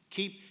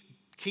 Keep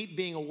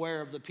being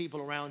aware of the people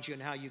around you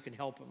and how you can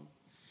help them.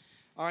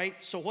 All right,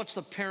 so what's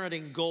the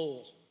parenting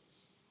goal?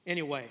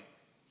 Anyway,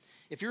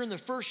 if you're in the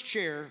first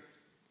chair,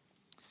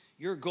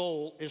 your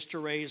goal is to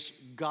raise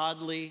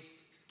godly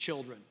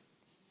children.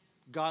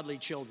 Godly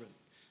children.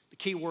 The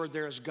key word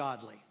there is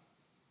godly.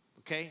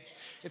 Okay?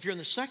 If you're in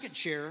the second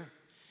chair,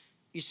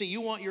 you see, you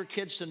want your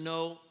kids to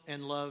know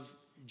and love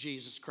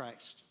Jesus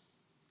Christ.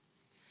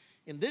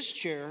 In this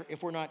chair,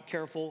 if we're not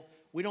careful,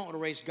 we don't want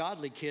to raise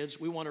godly kids.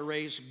 We want to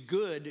raise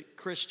good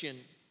Christian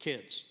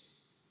kids.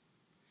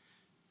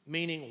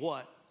 Meaning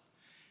what?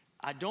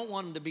 I don't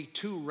want them to be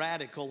too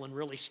radical and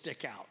really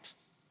stick out.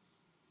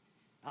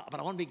 But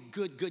I want to be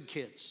good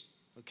kids,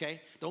 okay?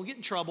 Don't get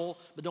in trouble,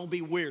 but don't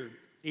be weird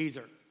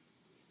either.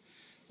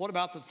 What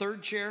about the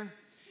third chair?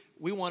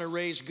 We want to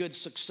raise good,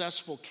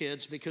 successful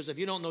kids, because if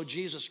you don't know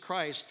Jesus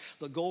Christ,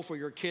 the goal for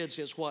your kids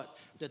is what?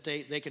 That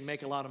they can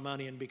make a lot of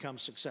money and become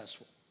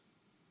successful.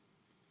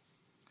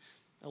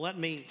 Now let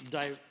me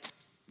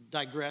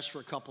digress for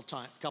a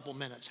couple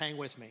minutes. Hang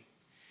with me.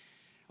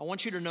 I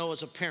want you to know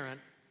as a parent,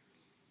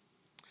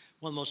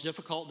 one of the most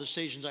difficult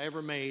decisions I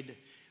ever made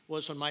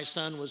was when my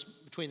son was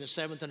between the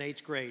 7th and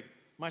 8th grade.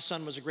 My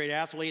son was a great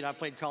athlete. I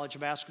played college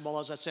basketball,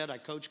 as I said. I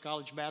coached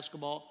college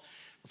basketball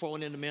before I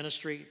went into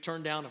ministry.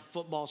 Turned down a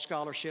football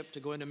scholarship to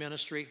go into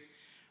ministry.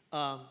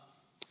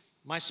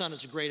 My son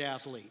is a great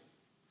athlete.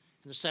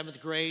 In the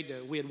 7th grade,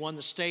 we had won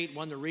the state,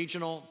 won the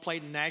regional,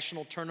 played in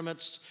national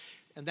tournaments.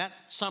 And that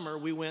summer,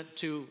 we went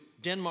to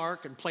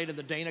Denmark and played in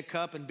the Dana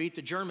Cup and beat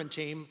the German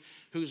team,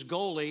 whose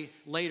goalie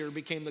later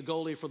became the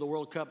goalie for the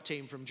World Cup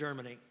team from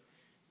Germany.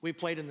 We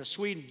played in the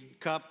Sweden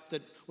Cup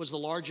that was the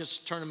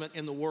largest tournament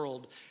in the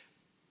world.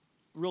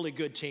 Really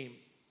good team.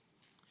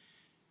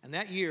 And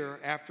that year,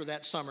 after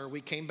that summer,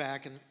 we came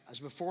back, and as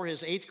before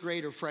his 8th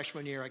grade or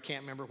freshman year, I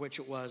can't remember which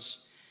it was,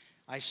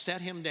 I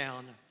sat him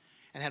down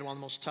and had one of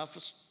the most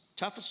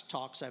toughest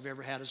talks I've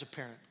ever had as a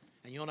parent.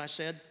 And you know what I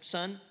said?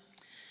 Son,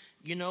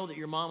 you know that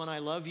your mom and I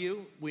love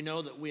you. We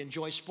know that we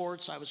enjoy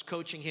sports. I was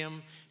coaching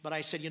him, but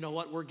I said, you know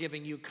what? We're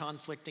giving you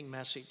conflicting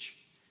message.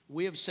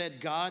 We have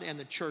said God and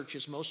the church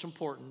is most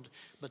important,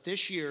 but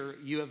this year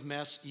you have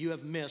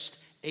missed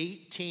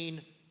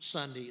 18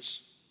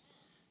 Sundays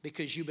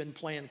because you've been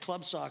playing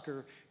club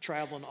soccer,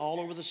 traveling all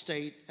over the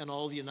state and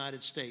all of the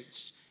United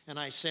States. And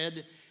I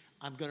said,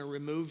 I'm going to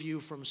remove you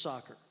from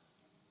soccer.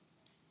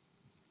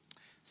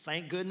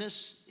 Thank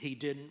goodness he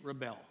didn't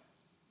rebel,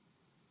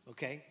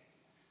 okay?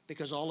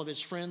 Because all of his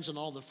friends and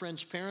all the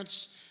friends'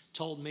 parents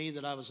told me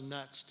that I was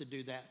nuts to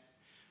do that.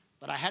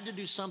 But I had to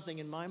do something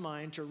in my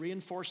mind to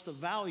reinforce the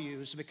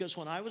values, because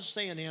when I was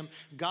saying to him,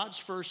 God's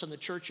first and the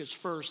church is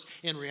first,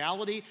 in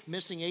reality,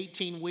 missing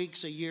 18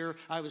 weeks a year,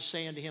 I was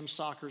saying to him,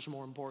 soccer's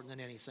more important than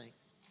anything.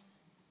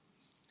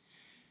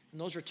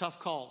 And those are tough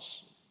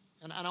calls.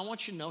 And I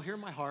want you to know, hear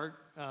my heart,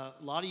 a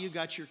lot of you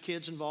got your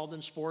kids involved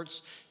in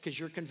sports because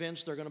you're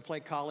convinced they're going to play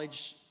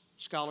college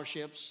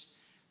scholarships.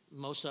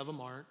 Most of them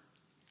aren't.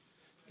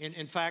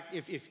 In fact,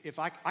 if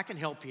I can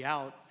help you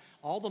out,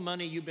 all the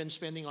money you've been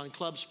spending on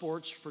club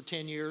sports for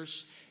 10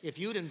 years, if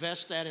you'd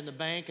invest that in the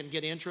bank and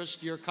get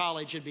interest, your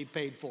college would be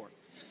paid for.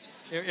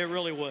 It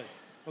really would,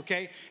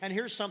 okay? And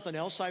here's something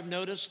else I've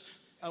noticed.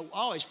 I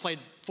always played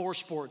 4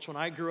 sports when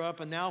I grew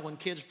up, and now when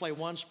kids play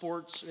 1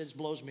 sport, it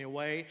blows me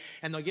away.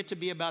 And they'll get to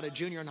be about a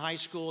junior in high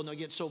school, and they'll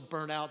get so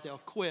burnt out, they'll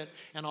quit.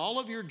 And all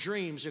of your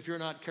dreams, if you're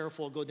not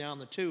careful, will go down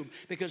the tube.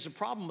 Because the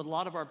problem with a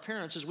lot of our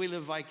parents is we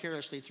live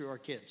vicariously through our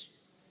kids.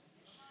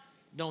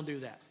 Don't do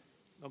that,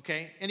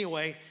 okay?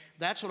 Anyway,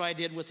 that's what I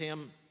did with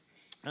him,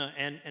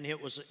 and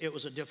it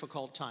was a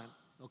difficult time,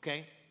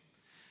 okay?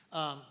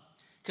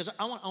 Because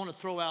I want to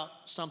throw out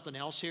something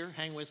else here.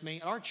 Hang with me.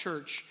 At our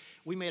church,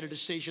 we made a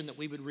decision that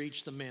we would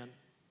reach the men.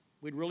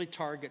 We'd really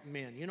target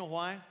men. You know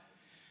why?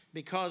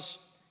 Because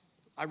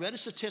I read a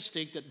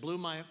statistic that blew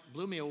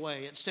me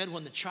away. It said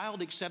when the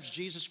child accepts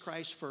Jesus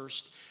Christ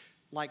first,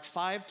 like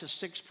 5 to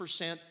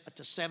 6%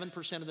 to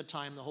 7% of the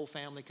time, the whole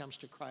family comes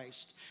to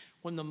Christ.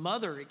 When the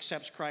mother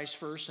accepts Christ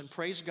first, and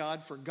praise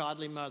God for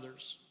godly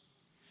mothers,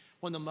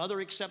 when the mother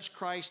accepts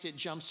Christ, it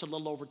jumps to a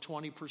little over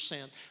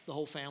 20%. The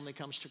whole family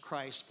comes to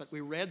Christ. But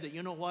we read that,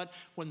 you know what?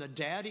 When the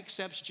dad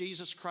accepts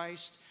Jesus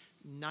Christ,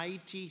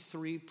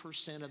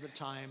 93% of the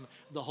time,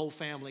 the whole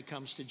family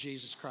comes to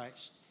Jesus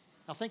Christ.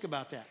 Now think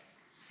about that.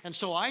 And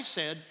so I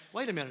said,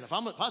 wait a minute, if I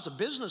was a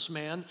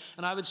businessman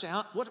and I would say,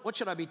 what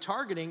should I be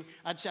targeting?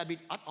 I'd say,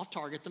 I'll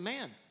target the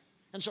man.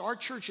 And so our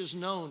church is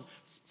known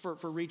for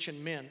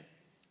reaching men.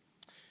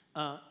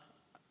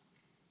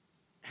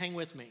 Hang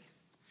with me.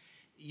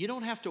 You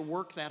don't have to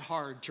work that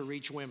hard to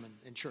reach women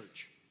in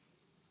church.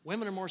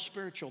 Women are more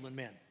spiritual than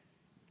men.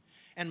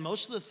 And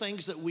most of the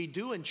things that we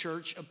do in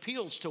church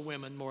appeals to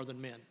women more than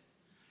men.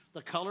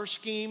 The color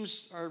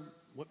schemes are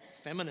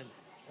feminine,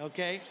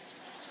 okay?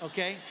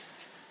 Okay?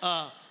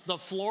 The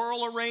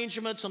floral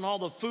arrangements and all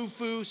the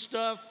foo-foo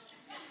stuff.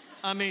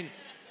 I mean,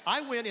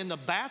 I went in the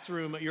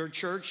bathroom at your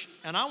church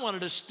and I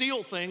wanted to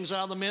steal things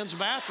out of the men's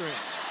bathroom.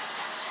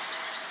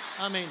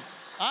 I mean,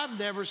 I've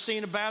never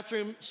seen a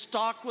bathroom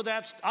stocked with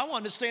that. I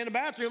wanted to stay in the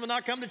bathroom and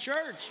not come to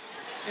church.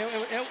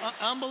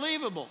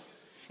 Unbelievable.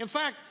 In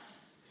fact,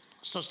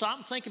 so stop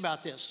and think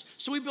about this.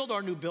 So we built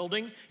our new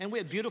building, and we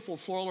had beautiful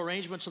floral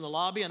arrangements in the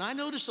lobby, and I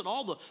noticed that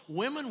all the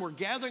women were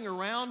gathering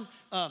around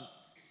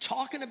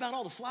talking about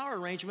all the flower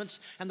arrangements,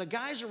 and the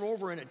guys are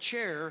over in a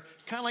chair,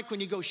 kind of like when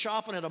you go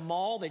shopping at a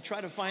mall, they try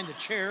to find the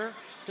chair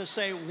to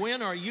say,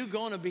 when are you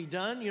going to be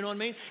done? You know what I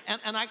mean?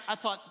 And I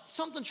thought,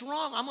 something's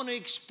wrong. I'm going to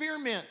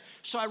experiment.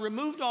 So I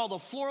removed all the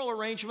floral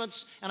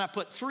arrangements, and I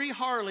put 3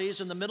 Harleys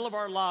in the middle of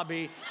our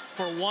lobby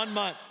for 1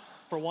 month.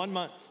 For 1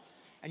 month.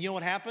 And you know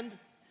what happened?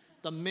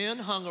 The men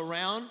hung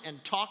around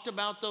and talked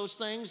about those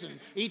things and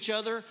each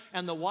other,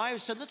 and the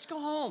wives said, let's go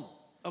home,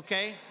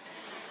 okay?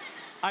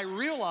 I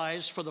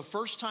realized for the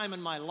first time in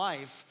my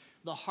life,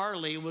 the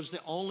Harley was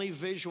the only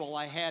visual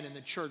I had in the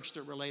church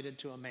that related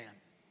to a man.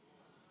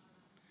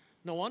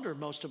 No wonder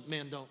most of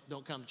men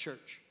don't come to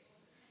church.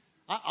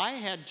 I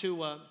had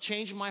to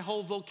change my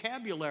whole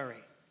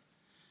vocabulary.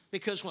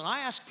 Because when I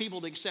ask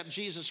people to accept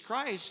Jesus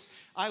Christ,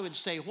 I would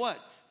say, what?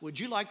 Would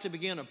you like to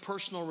begin a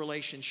personal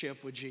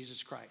relationship with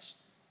Jesus Christ?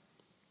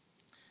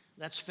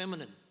 That's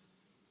feminine.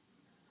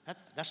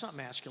 That's not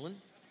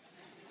masculine.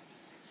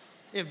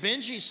 If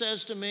Benji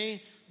says to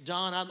me,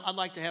 Don, I'd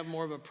like to have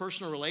more of a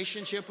personal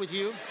relationship with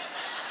you.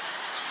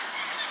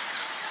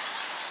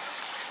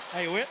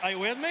 Are you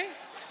with me?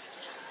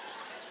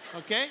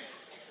 Okay.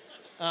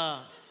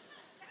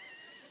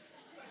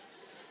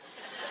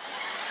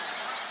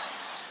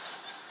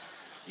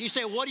 You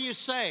say, what do you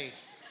say?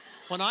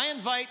 When I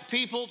invite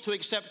people to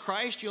accept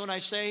Christ, you and I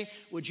say,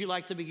 would you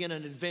like to begin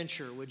an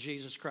adventure with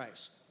Jesus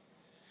Christ?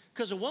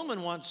 Because a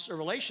woman wants a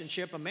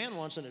relationship, a man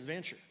wants an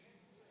adventure.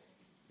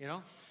 You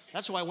know?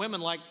 That's why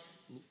women like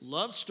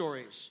love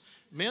stories.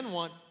 Men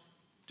want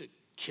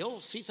to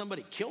see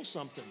somebody kill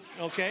something,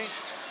 okay?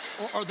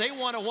 or they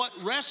want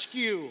to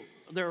rescue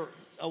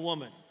a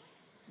woman.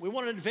 We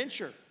want an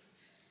adventure,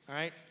 all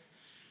right?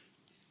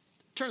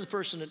 Turn the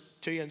person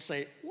to you and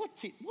say,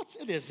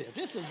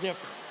 this is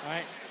different, all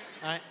right?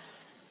 All right?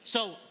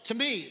 So to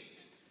me,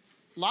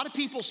 a lot of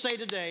people say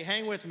today,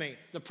 hang with me,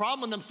 the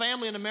problem in the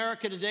family in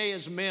America today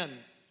is men. And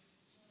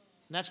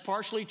that's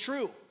partially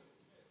true.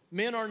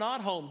 Men are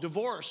not home,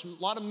 divorced. A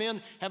lot of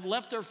men have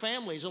left their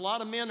families. A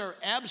lot of men are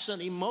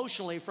absent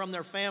emotionally from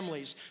their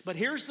families. But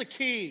here's the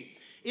key.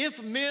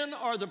 If men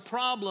are the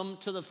problem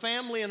to the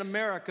family in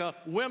America,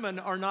 women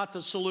are not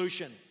the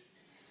solution.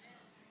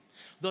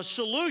 The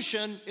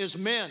solution is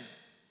men.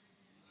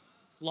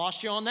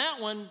 Lost you on that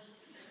one,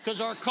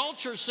 because our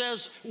culture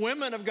says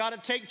women have got to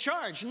take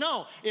charge.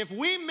 No, if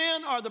we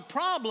men are the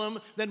problem,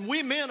 then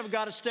we men have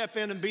got to step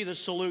in and be the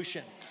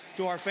solution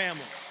to our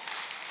family.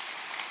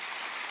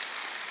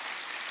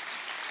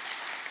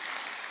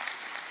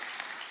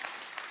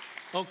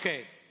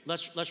 Okay,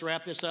 let's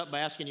wrap this up by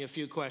asking you a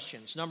few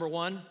questions. Number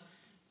one,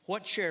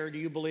 what chair do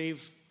you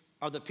believe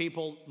are the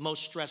people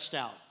most stressed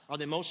out? Are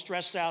they most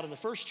stressed out in the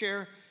first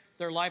chair,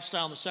 their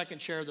lifestyle in the second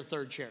chair, the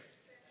third chair?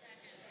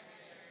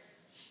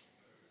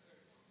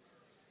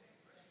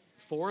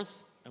 Fourth?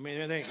 I mean,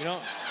 you know.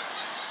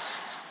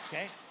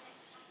 Okay.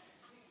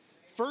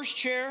 First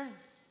chair,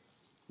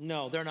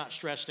 no, they're not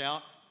stressed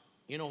out.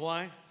 You know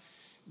why?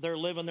 They're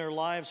living their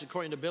lives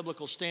according to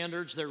biblical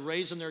standards. They're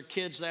raising their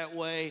kids that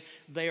way.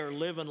 They are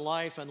living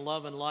life and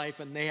loving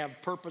life, and they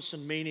have purpose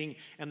and meaning,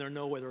 and they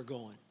know where they're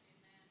going.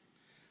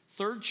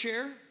 Third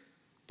chair,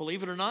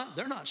 believe it or not,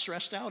 they're not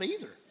stressed out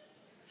either.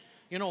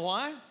 You know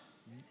why?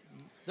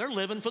 They're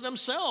living for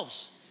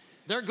themselves.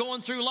 They're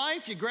going through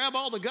life. You grab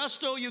all the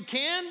gusto you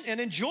can and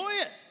enjoy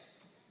it.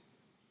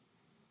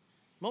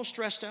 Most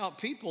stressed out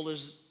people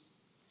is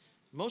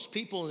most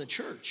people in the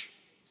church.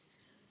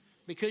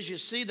 Because you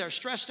see, they're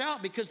stressed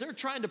out because they're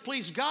trying to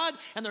please God,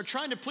 and they're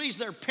trying to please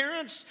their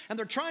parents, and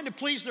they're trying to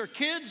please their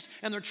kids,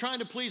 and they're trying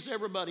to please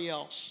everybody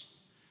else.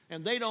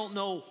 And they don't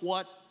know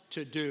what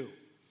to do.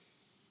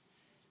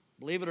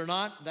 Believe it or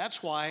not,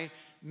 that's why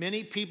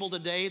many people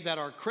today that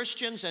are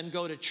Christians and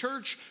go to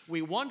church,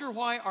 we wonder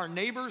why our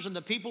neighbors and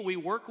the people we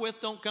work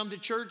with don't come to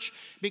church,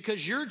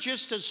 because you're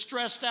just as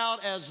stressed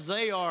out as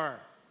they are.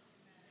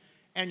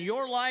 And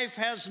your life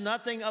has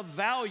nothing of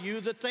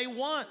value that they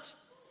want.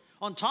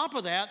 On top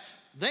of that,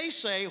 they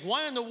say,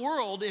 why in the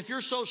world, if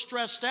you're so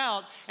stressed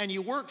out and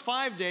you work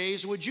 5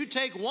 days, would you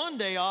take 1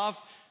 day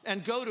off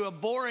and go to a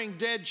boring,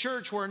 dead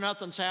church where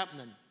nothing's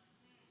happening?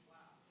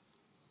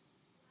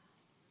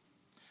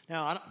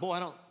 Now,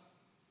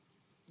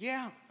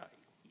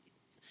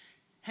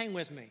 hang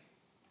with me.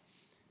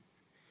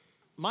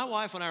 My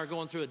wife and I are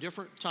going through a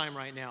different time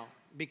right now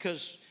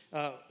because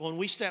when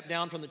we step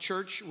down from the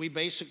church, we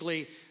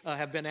basically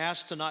have been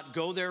asked to not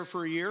go there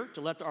for a year,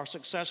 to let our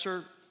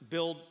successor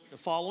build the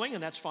following,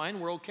 and that's fine.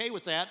 We're okay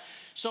with that.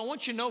 So I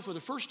want you to know, for the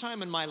first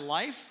time in my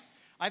life,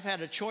 I've had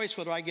a choice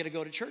whether I get to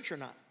go to church or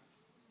not.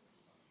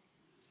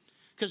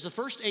 Because the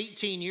first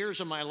 18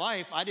 years of my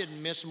life, I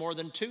didn't miss more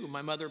than 2.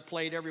 My mother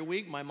played every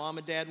week. My mom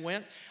and dad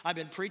went. I've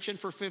been preaching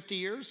for 50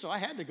 years, so I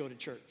had to go to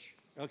church,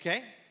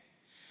 okay?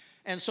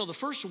 And so the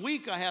first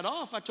week I had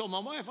off, I told my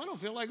wife, I don't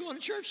feel like going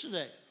to church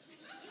today.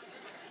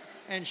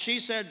 And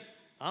she said,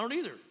 I don't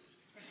either.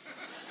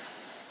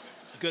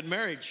 Good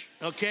marriage,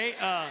 okay?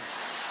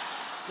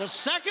 The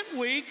second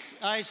week,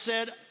 I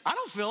said, I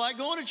don't feel like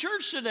going to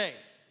church today.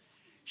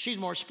 She's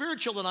more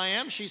spiritual than I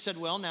am. She said,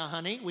 well, now,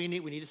 honey, we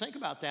need to think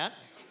about that.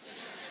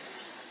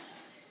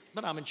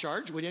 But I'm in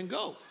charge. We didn't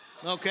go,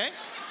 okay?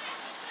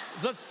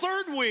 The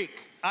third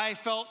week, I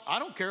felt, I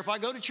don't care if I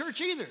go to church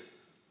either.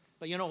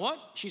 But you know what?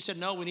 She said,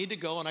 no, we need to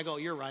go. And I go,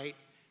 you're right.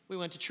 We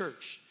went to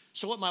church.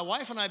 So what my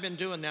wife and I have been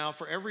doing now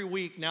for every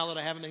week, now that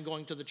I haven't been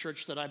going to the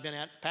church that I've been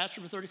at,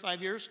 pastor for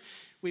 35 years,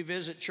 we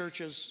visit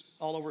churches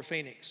all over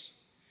Phoenix.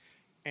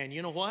 And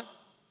you know what?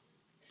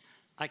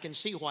 I can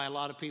see why a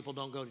lot of people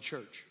don't go to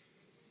church.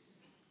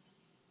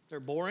 They're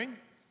boring.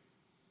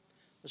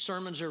 The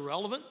sermons are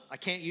irrelevant. I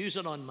can't use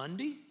it on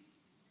Monday.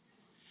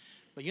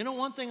 But you know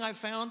one thing I've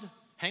found?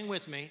 Hang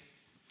with me.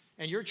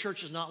 And your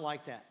church is not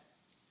like that.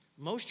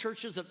 Most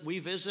churches that we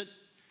visit,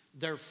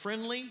 They're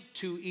friendly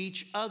to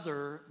each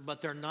other,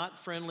 but they're not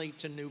friendly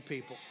to new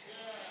people.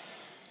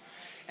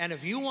 And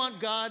if you want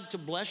God to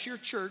bless your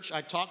church,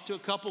 I talked to a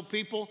couple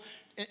people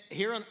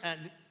here,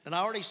 and I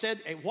already said,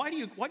 hey, why do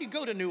you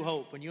go to New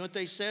Hope? And you know what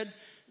they said?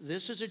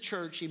 This is a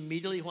church,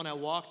 immediately when I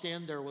walked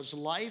in, there was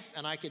life,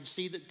 and I could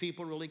see that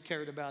people really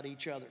cared about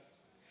each other.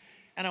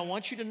 And I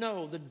want you to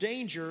know the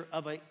danger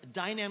of a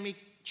dynamic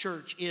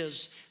church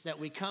is that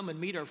we come and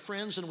meet our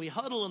friends and we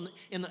huddle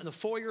in the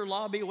foyer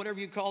lobby, whatever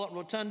you call it,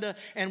 rotunda,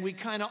 and we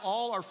kind of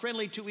all are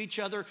friendly to each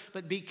other,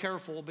 but be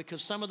careful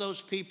because some of those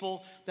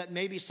people that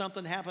maybe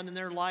something happened in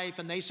their life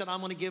and they said, I'm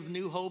going to give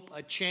New Hope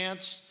a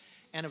chance,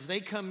 and if they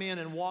come in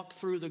and walk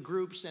through the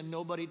groups and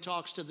nobody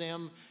talks to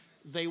them,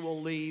 they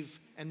will leave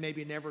and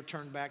maybe never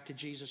turn back to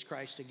Jesus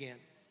Christ again.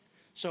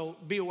 So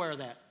be aware of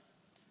that.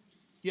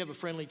 You have a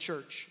friendly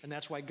church, and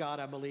that's why God,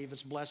 I believe,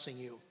 is blessing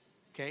you,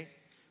 okay?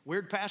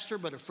 Weird pastor,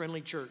 but a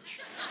friendly church.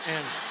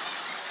 And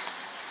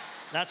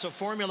that's a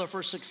formula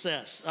for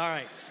success. All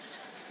right.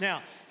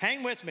 Now,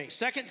 hang with me.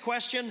 Second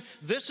question.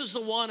 This is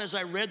the one, as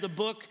I read the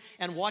book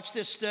and watched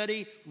this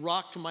study,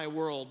 rocked my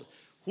world.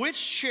 Which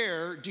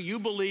chair do you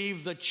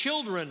believe the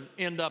children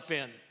end up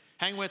in?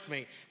 Hang with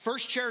me.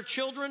 First chair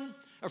children,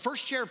 or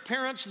first chair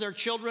parents, their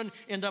children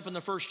end up in the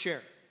first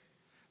chair.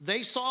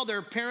 They saw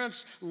their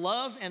parents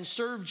love and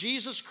serve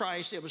Jesus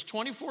Christ. It was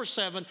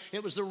 24/7.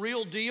 It was the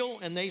real deal,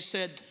 and they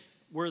said,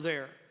 we're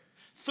there.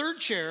 Third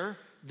chair,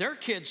 their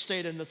kids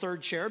stayed in the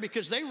third chair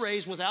because they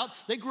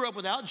grew up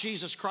without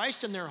Jesus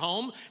Christ in their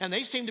home, and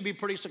they seemed to be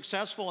pretty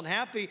successful and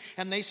happy,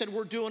 and they said,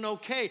 we're doing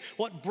okay.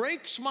 What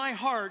breaks my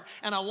heart,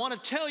 and I want to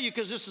tell you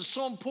because this is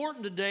so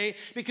important today,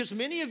 because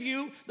many of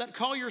you that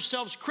call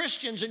yourselves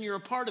Christians and you're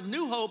a part of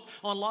New Hope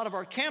on a lot of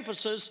our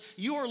campuses,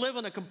 you are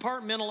living a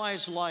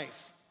compartmentalized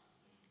life.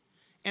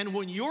 And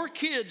when your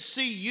kids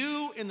see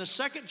you in the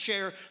second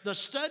chair, the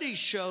studies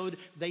showed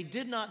they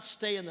did not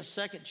stay in the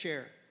second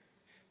chair.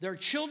 Their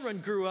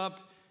children grew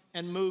up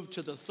and moved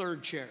to the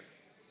third chair.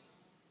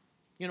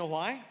 You know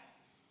why?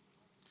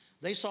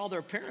 They saw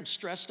their parents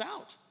stressed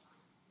out.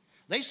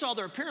 They saw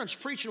their parents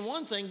preaching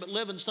one thing but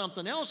living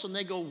something else, and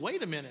they go,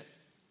 wait a minute.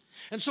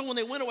 And so when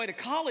they went away to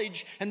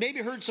college and maybe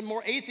heard some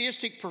more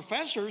atheistic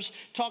professors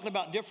talking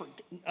about different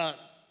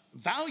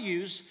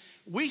values,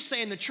 we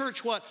say in the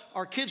church what?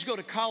 Our kids go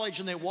to college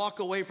and they walk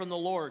away from the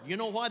Lord. You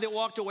know why they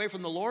walked away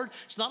from the Lord?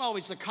 It's not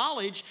always the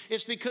college.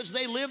 It's because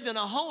they lived in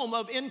a home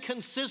of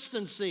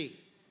inconsistency.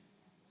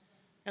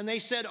 And they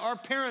said, our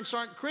parents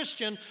aren't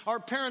Christian.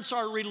 Our parents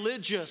are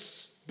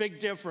religious. Big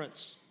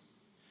difference.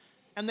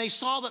 And they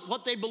saw that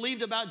what they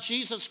believed about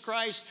Jesus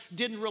Christ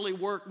didn't really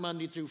work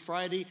Monday through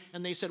Friday.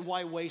 And they said,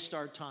 why waste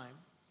our time?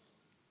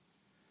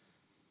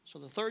 So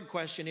the third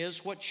question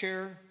is, what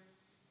chair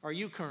are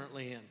you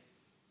currently in?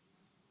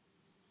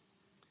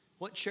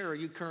 What chair are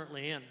you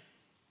currently in?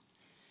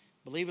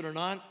 Believe it or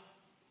not,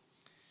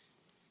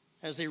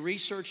 as they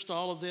researched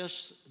all of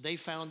this, they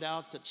found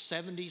out that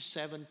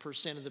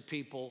 77% of the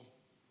people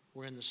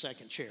were in the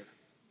second chair.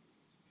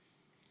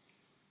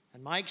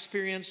 And my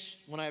experience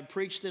when I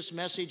preached this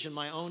message in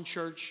my own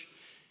church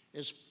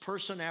is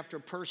person after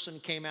person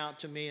came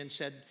out to me and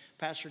said,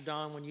 Pastor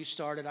Don, when you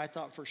started, I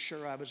thought for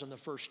sure I was in the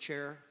first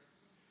chair.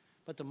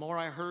 But the more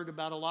I heard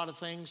about a lot of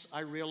things, I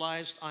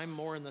realized I'm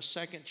more in the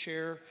second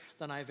chair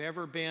than I've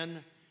ever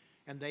been.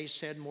 And they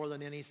said more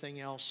than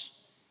anything else,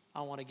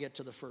 I want to get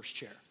to the first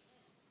chair.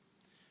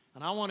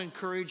 And I want to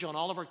encourage on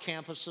all of our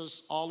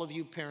campuses, all of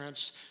you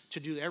parents, to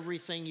do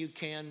everything you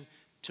can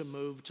to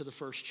move to the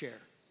first chair.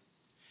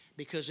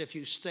 Because if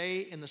you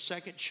stay in the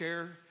second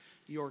chair,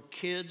 your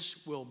kids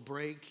will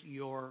break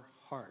your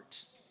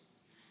heart.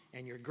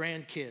 And your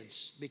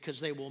grandkids, because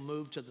they will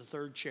move to the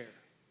third chair.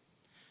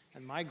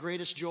 And my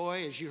greatest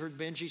joy, as you heard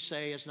Benji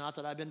say, is not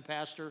that I've been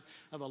pastor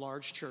of a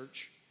large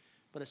church,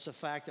 but it's the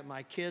fact that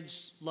my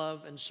kids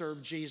love and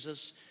serve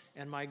Jesus,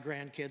 and my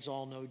grandkids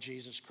all know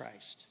Jesus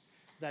Christ.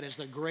 That is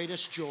the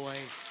greatest joy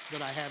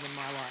that I have in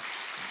my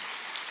life.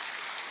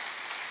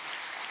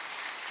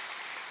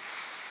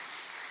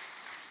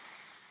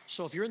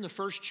 So if you're in the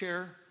first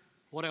chair,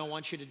 what I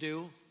want you to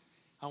do,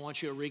 I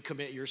want you to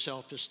recommit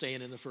yourself to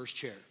staying in the first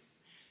chair.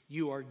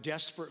 You are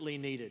desperately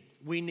needed.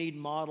 We need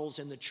models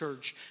in the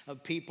church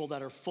of people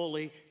that are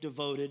fully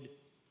devoted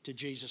to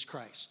Jesus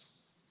Christ.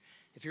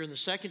 If you're in the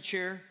second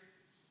chair,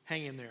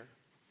 hang in there.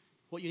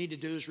 What you need to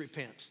do is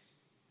repent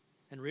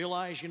and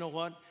realize, you know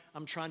what?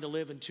 I'm trying to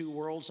live in two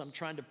worlds. I'm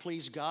trying to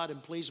please God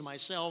and please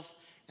myself,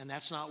 and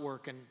that's not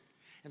working.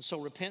 And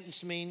so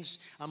repentance means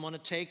I'm going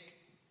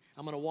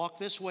to walk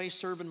this way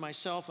serving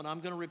myself, and I'm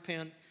going to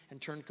repent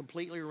and turn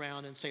completely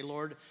around and say,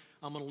 Lord,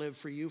 I'm going to live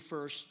for you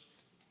first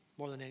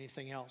more than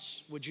anything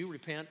else. Would you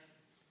repent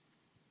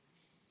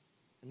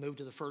and move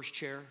to the first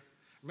chair?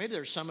 Or maybe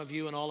there's some of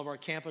you in all of our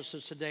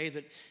campuses today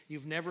that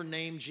you've never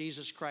named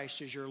Jesus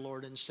Christ as your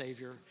Lord and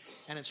Savior,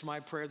 and it's my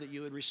prayer that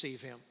you would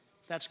receive him.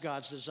 That's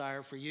God's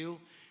desire for you.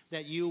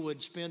 that you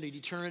would spend an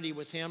eternity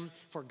with him.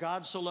 For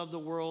God so loved the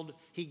world,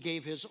 he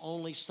gave his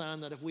only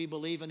Son, that if we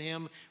believe in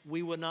him,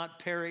 we would not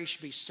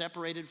perish, be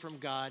separated from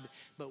God,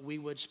 but we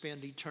would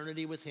spend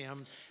eternity with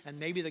him. And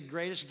maybe the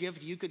greatest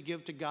gift you could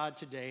give to God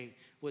today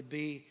would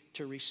be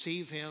to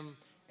receive him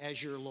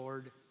as your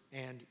Lord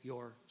and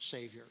your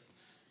Savior.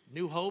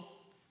 New Hope,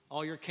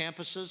 all your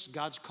campuses,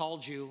 God's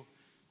called you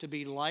to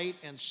be light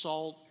and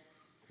salt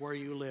where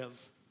you live.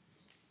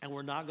 And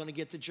we're not going to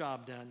get the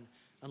job done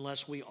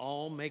unless we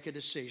all make a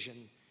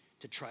decision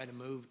to try to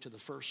move to the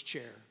first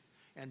chair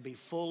and be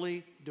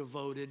fully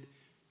devoted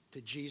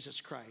to Jesus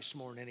Christ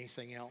more than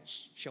anything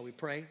else. Shall we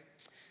pray?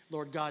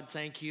 Lord God,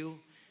 thank you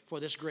for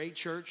this great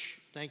church.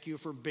 Thank you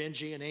for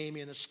Benji and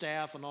Amy and the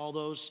staff and all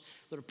those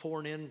that are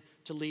pouring in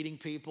to leading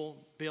people,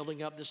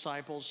 building up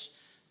disciples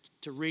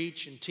to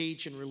reach and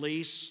teach and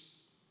release.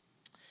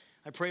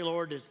 I pray,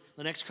 Lord, that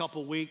the next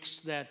couple weeks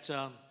that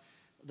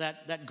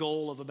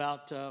goal of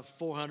about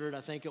 400,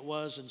 I think it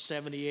was, and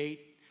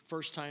 78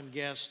 first-time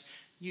guests,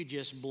 you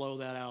just blow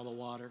that out of the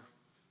water.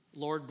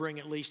 Lord, bring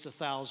at least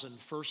 1,000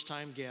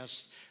 first-time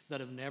guests that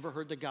have never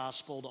heard the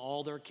gospel to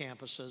all their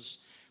campuses,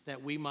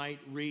 that we might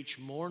reach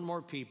more and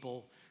more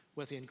people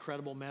with the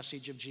incredible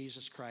message of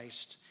Jesus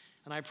Christ.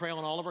 And I pray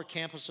on all of our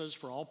campuses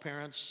for all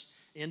parents,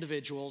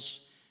 individuals,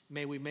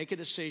 may we make a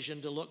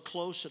decision to look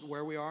close at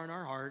where we are in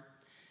our heart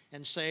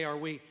and say, are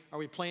we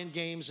playing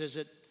games? Is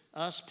it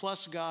us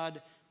plus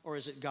God, or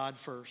is it God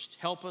first?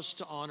 Help us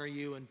to honor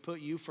you and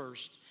put you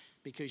first,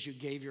 because you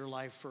gave your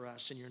life for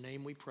us. In your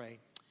name we pray.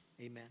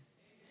 Amen.